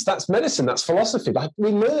science, that's medicine, that's philosophy. Like,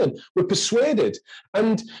 we learn, we're persuaded.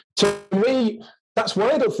 And to me, that's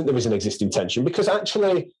why I don't think there is an existing tension, because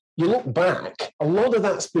actually, you look back, a lot of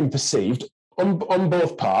that's been perceived on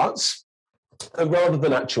both parts rather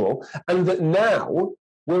than actual, and that now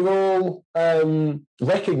we're all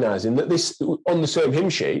recognising that this, on the same hymn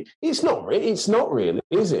sheet, it's not really,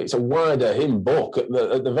 is it? It's a wider hymn book at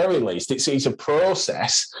the very least. It's a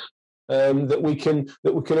process that we can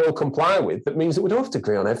all comply with. That means that we don't have to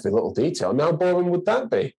agree on every little detail. How boring would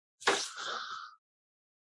that be? I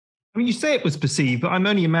mean, you say it was perceived, but I'm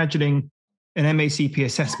only imagining an MACP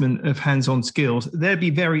assessment of hands-on skills. There'd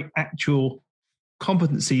be very actual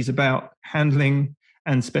competencies about handling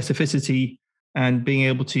and specificity and being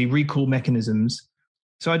able to recall mechanisms.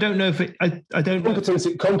 So I don't know if I don't know.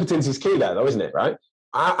 Competence is key there, though, isn't it? Right.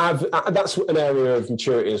 That's an area of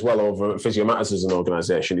maturity as well over at Physio Matters as an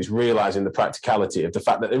organisation, is realising the practicality of the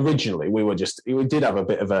fact that originally we did have a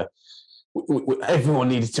bit of a, everyone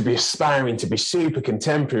needed to be aspiring to be super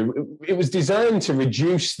contemporary. It was designed to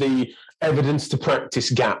reduce the evidence to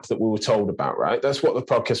practice gap that we were told about, right? That's what the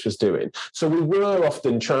podcast was doing. So we were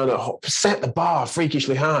often trying to set the bar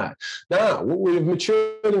freakishly high. Now, we're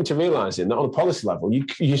maturing into realizing that on a policy level, you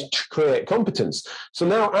create competence. So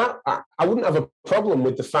now I wouldn't have a problem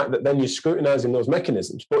with the fact that then you're scrutinizing those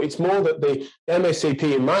mechanisms, but it's more that the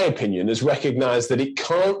MACP, in my opinion, has recognized that it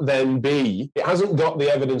can't then be, it hasn't got the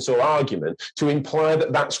evidence or argument to imply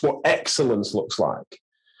that that's what excellence looks like.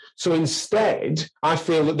 So instead, I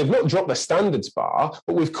feel that they've not dropped the standards bar,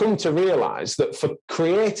 but we've come to realise that for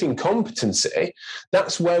creating competency,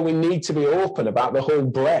 that's where we need to be open about the whole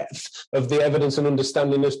breadth of the evidence and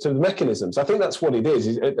understanding as to the mechanisms. I think that's what it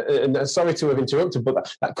is. And sorry to have interrupted,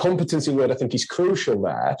 but that competency word I think is crucial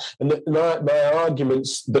there. And my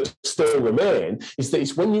arguments that still remain is that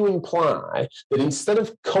it's when you imply that instead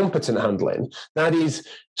of competent handling, that is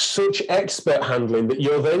such expert handling that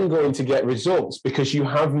you're then going to get results because you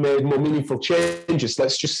have made more meaningful changes,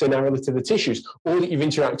 let's just say narrowly to the tissues, or that you've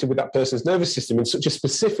interacted with that person's nervous system in such a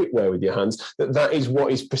specific way with your hands that is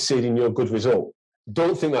what is preceding your good result.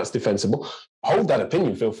 Don't think that's defensible. Hold that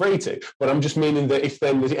opinion, feel free to. But I'm just meaning that if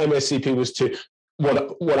then the MACP was to,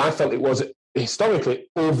 what I felt it was historically,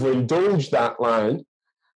 overindulge that line,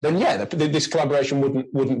 then yeah, this collaboration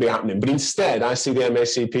wouldn't be happening. But instead, I see the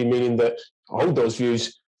MACP meaning that hold those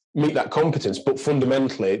views, meet that competence, but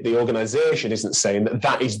fundamentally the organisation isn't saying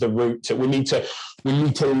that is the route to. We need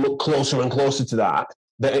to look closer and closer to that.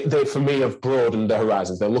 They for me have broadened their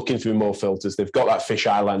horizons. They're looking through more filters. They've got that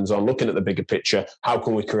fisheye lens on, looking at the bigger picture. How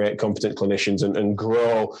can we create competent clinicians and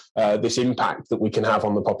grow this impact that we can have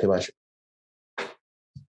on the population?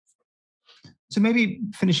 So maybe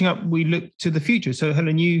finishing up, we look to the future. So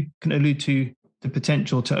Helen, you can allude to the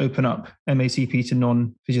potential to open up MACP to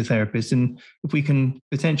non-physiotherapists. And if we can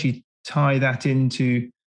potentially tie that into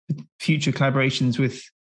future collaborations with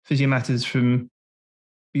Physio Matters from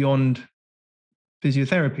beyond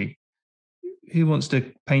physiotherapy, who wants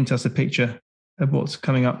to paint us a picture of what's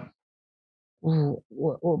coming up? Well,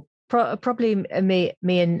 probably me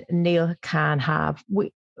and Neil can have.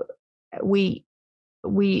 We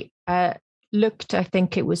looked, I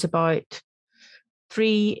think it was about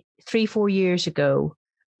 3-4 years ago,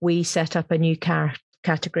 we set up a new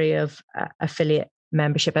category of affiliate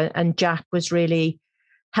membership, and Jack was really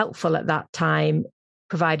helpful at that time,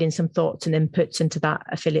 providing some thoughts and inputs into that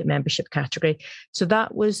affiliate membership category. So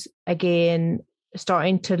that was, again,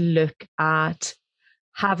 starting to look at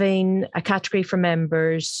having a category for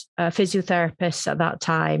members, physiotherapists at that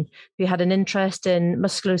time, who had an interest in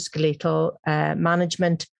musculoskeletal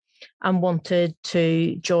management and wanted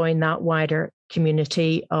to join that wider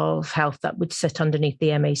community of health that would sit underneath the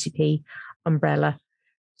MACP umbrella.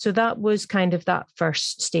 So that was kind of that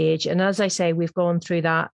first stage. And as I say, we've gone through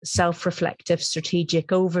that self-reflective strategic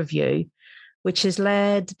overview, which has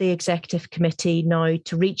led the executive committee now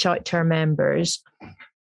to reach out to our members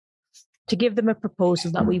to give them a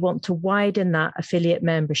proposal that we want to widen that affiliate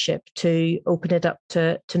membership to open it up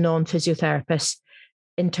to non-physiotherapists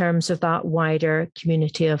in terms of that wider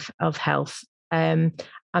community of health, and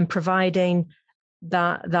providing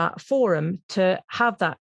that forum to have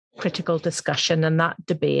that critical discussion and that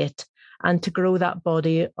debate and to grow that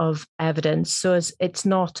body of evidence. So it's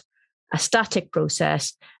not a static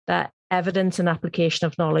process, that evidence and application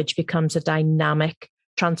of knowledge becomes a dynamic,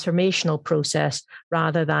 transformational process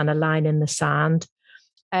rather than a line in the sand.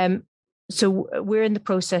 So we're in the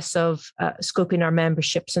process of scoping our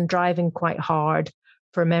memberships and driving quite hard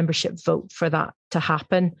for a membership vote for that to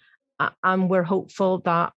happen. And we're hopeful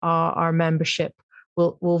that our membership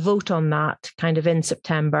will vote on that kind of in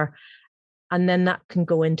September. And then that can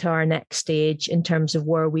go into our next stage in terms of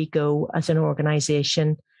where we go as an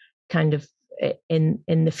organisation kind of in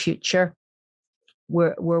the future.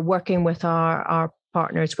 We're working with our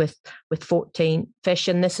partners with 14 Fish,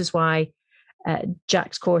 and this is why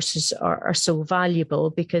Jack's courses are so valuable,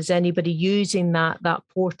 because anybody using that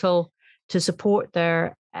portal to support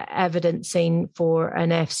their evidencing for an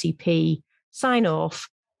FCP sign-off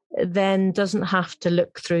then doesn't have to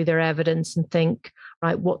look through their evidence and think,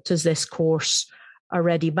 right, what does this course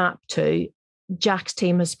already map to? Jack's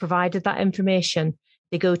team has provided that information.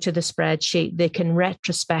 They go to the spreadsheet, they can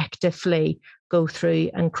retrospectively go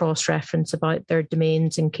through and cross-reference about their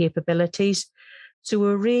domains and capabilities. So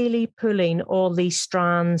we're really pulling all these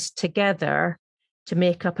strands together to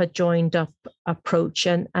make up a joined up approach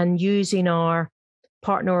and using our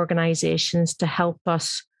partner organisations to help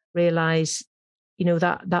us realise,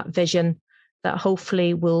 that vision that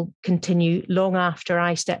hopefully will continue long after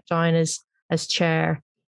I step down as chair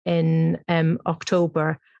in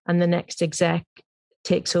October and the next exec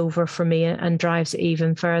takes over for me and drives it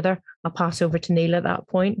even further. I'll pass over to Neil at that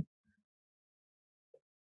point.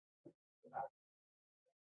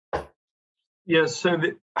 Yeah, so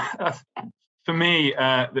for me,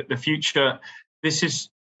 the future, this is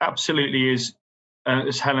absolutely is,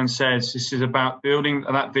 as Helen says, this is about building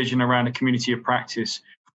that vision around a community of practice.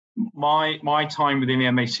 My time within the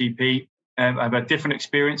MACP, I've had different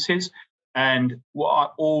experiences, and what I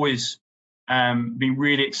always been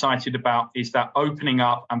really excited about is that opening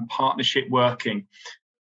up and partnership working.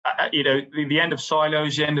 The end of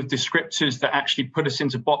silos, the end of descriptors that actually put us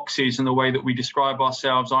into boxes in the way that we describe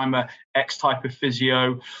ourselves. I'm a X type of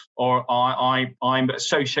physio, or I'm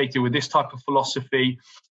associated with this type of philosophy.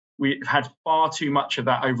 We've had far too much of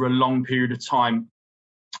that over a long period of time.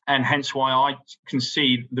 And hence why I can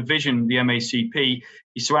see the vision of the MACP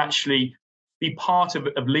is to actually be part of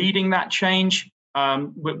leading that change.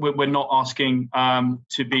 We're not asking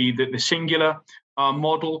to be the singular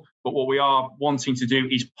model, but what we are wanting to do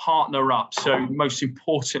is partner up. So most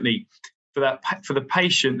importantly, for the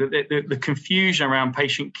patient, the confusion around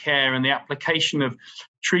patient care and the application of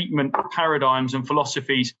treatment paradigms and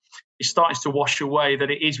philosophies is starting to wash away,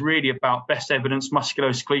 that it is really about best evidence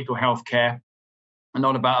musculoskeletal healthcare and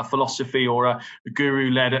not about a philosophy or a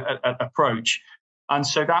guru-led approach. And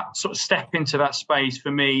so that sort of step into that space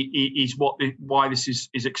for me is why this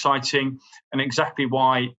is exciting, and exactly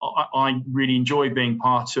why I really enjoy being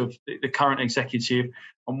part of the current executive,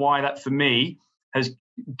 and why that for me has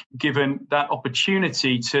given that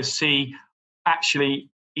opportunity to see actually,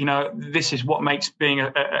 this is what makes being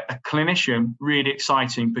a clinician really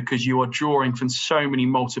exciting, because you are drawing from so many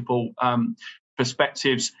multiple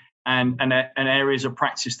perspectives and areas of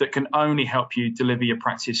practice that can only help you deliver your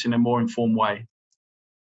practice in a more informed way.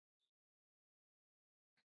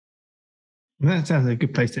 That sounds like a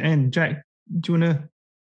good place to end. Jack, do you want to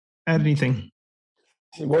add anything?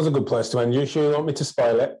 It was a good place to end. You sure want me to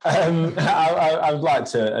spoil it? I'd like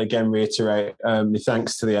to again reiterate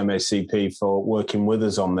thanks to the MACP for working with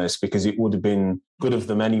us on this, because it would have been good of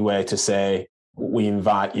them anyway to say, we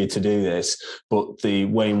invite you to do this, but the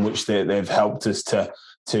way in which they've helped us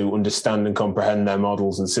to understand and comprehend their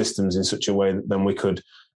models and systems in such a way that then we could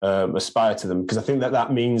aspire to them, because I think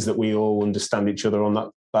that means that we all understand each other on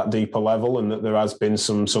that deeper level, and that there has been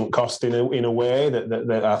some sunk cost in a way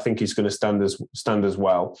that I think is going to stand as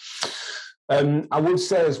well. I would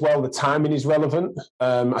say as well, the timing is relevant.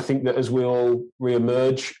 I think that as we all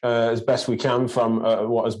re-emerge as best we can from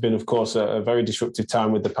what has been, of course, a very disruptive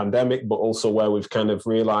time with the pandemic, but also where we've kind of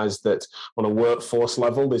realised that on a workforce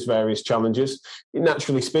level, there's various challenges. It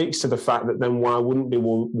naturally speaks to the fact that then why wouldn't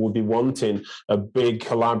we be wanting a big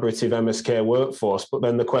collaborative MSK workforce? But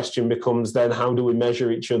then the question becomes then, how do we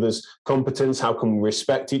measure each other's competence? How can we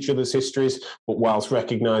respect each other's histories, but whilst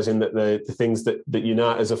recognising that the things that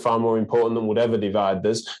unite us are far more important than would ever divide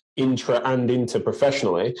us, intra and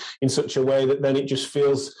interprofessionally, in such a way that then it just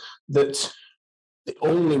feels that the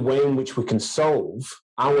only way in which we can solve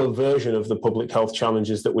our version of the public health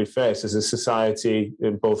challenges that we face as a society,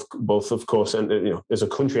 both of course, and as a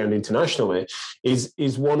country and internationally,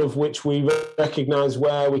 is one of which we recognise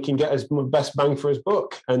where we can get as best bang for his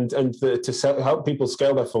buck, and to help people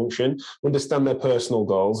scale their function, understand their personal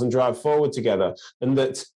goals, and drive forward together. And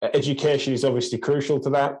that education is obviously crucial to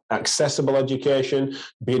that. Accessible education,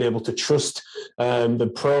 being able to trust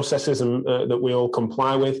the processes that we all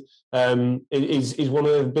comply with. Is one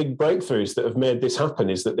of the big breakthroughs that have made this happen,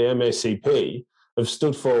 is that the MACP have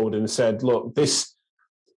stood forward and said, look,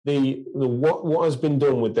 what has been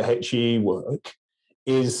done with the HEE work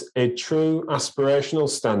is a true aspirational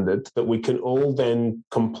standard that we can all then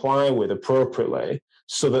comply with appropriately,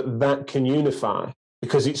 so that can unify,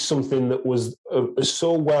 because it's something that was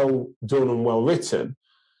so well done and well written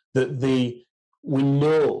that we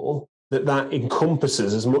know that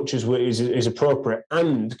encompasses as much as is appropriate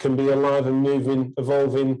and can be a live and moving,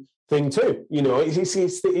 evolving thing too.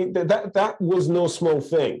 That was no small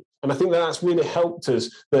thing. And I think that's really helped us,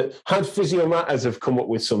 that had Physio Matters have come up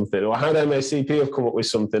with something, or had MACP have come up with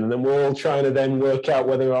something, and then we're all trying to then work out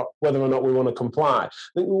whether or not we want to comply, I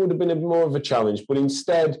think it would have been more of a challenge. But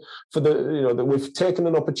instead, that we've taken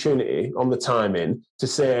an opportunity on the timing to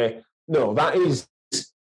say, no, that is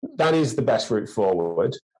the best route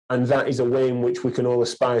forward. And that is a way in which we can all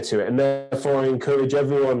aspire to it. And therefore, I encourage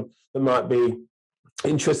everyone that might be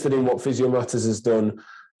interested in what Physio Matters has done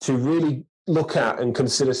to really look at and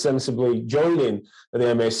consider sensibly joining the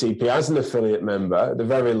MACP as an affiliate member, at the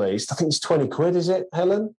very least. I think it's 20 quid, is it,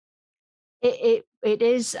 Helen? It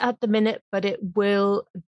is at the minute, but it will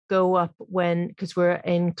go up because we're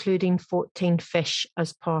including 14 fish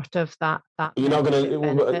as part of that. You're not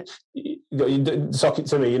going to sock it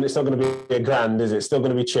to me. It's not going to be $1,000, is it? It's still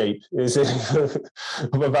going to be cheap. Is it?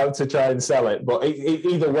 I'm about to try and sell it, but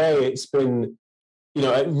either way, it's been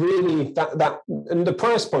it really that and the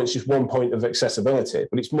price point is just one point of accessibility,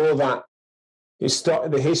 but it's more that it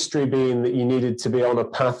started the history being that you needed to be on a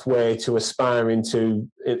pathway to aspiring to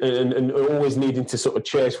and always needing to sort of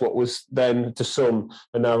chase what was then to some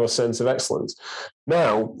a narrow sense of excellence.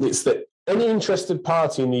 Now it's that any interested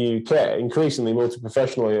party in the UK, increasingly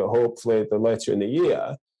multi-professionally, hopefully the later in the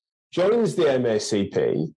year, joins the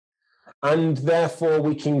MACP, and therefore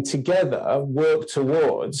we can together work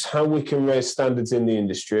towards how we can raise standards in the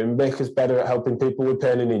industry and make us better at helping people with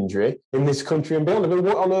pain and injury in this country and beyond. I mean,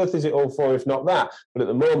 what on earth is it all for if not that? But at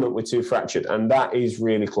the moment, we're too fractured, and that is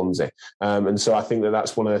really clumsy. And so I think that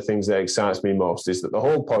that's one of the things that excites me most, is that the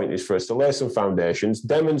whole point is for us to lay some foundations,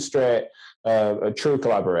 demonstrate a true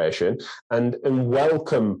collaboration, and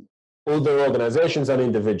welcome other organizations and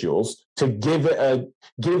individuals to give it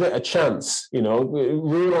a chance,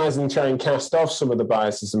 realize and try and cast off some of the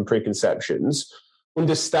biases and preconceptions,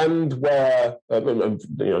 understand where,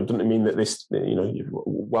 doesn't mean that this, you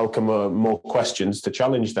welcome more questions to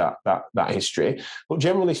challenge that history, but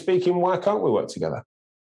generally speaking, why can't we work together?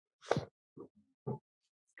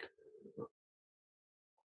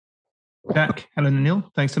 Jack, Helen and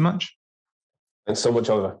Neil, thanks so much. Thanks so much,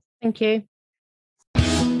 Oliver. Thank you.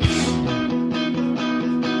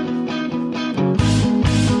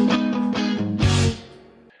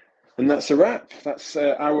 And that's a wrap. That's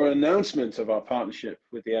our announcement of our partnership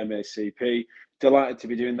with the MACP. Delighted to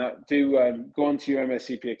be doing that. Do go onto your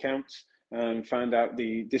MACP accounts and find out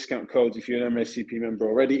the discount codes if you're an MACP member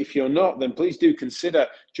already. If you're not, then please do consider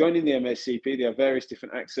joining the MACP. There are various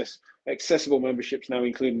different accessible memberships now,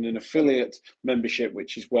 including an affiliate membership,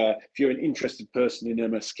 which is where if you're an interested person in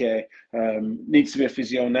MSK, needs to be a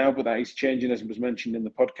physio now, but that is changing, as was mentioned in the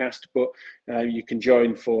podcast. But you can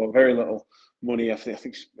join for very little money. I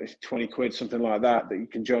think it's 20 quid, something like that you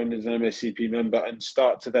can join as an MACP member and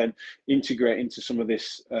start to then integrate into some of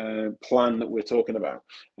this plan that we're talking about,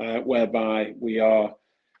 whereby we are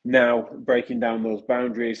now breaking down those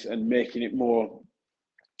boundaries and making it more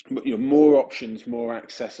options, more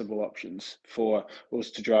accessible options for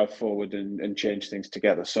us to drive forward and change things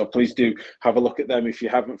together. So please do have a look at them if you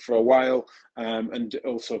haven't for a while, and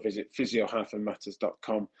also visit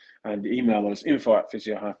physio-matters.com and email us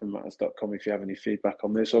info@physio-matters.com if you have any feedback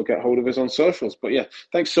on this, or get hold of us on socials. But yeah,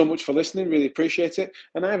 thanks so much for listening, really appreciate it.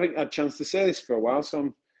 And I haven't had a chance to say this for a while, so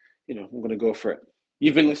I'm going to go for it.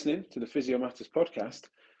 You've been listening to the Physio Matters podcast,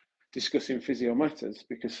 discussing Physio Matters,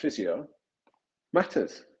 because physio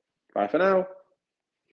matters. Bye for now.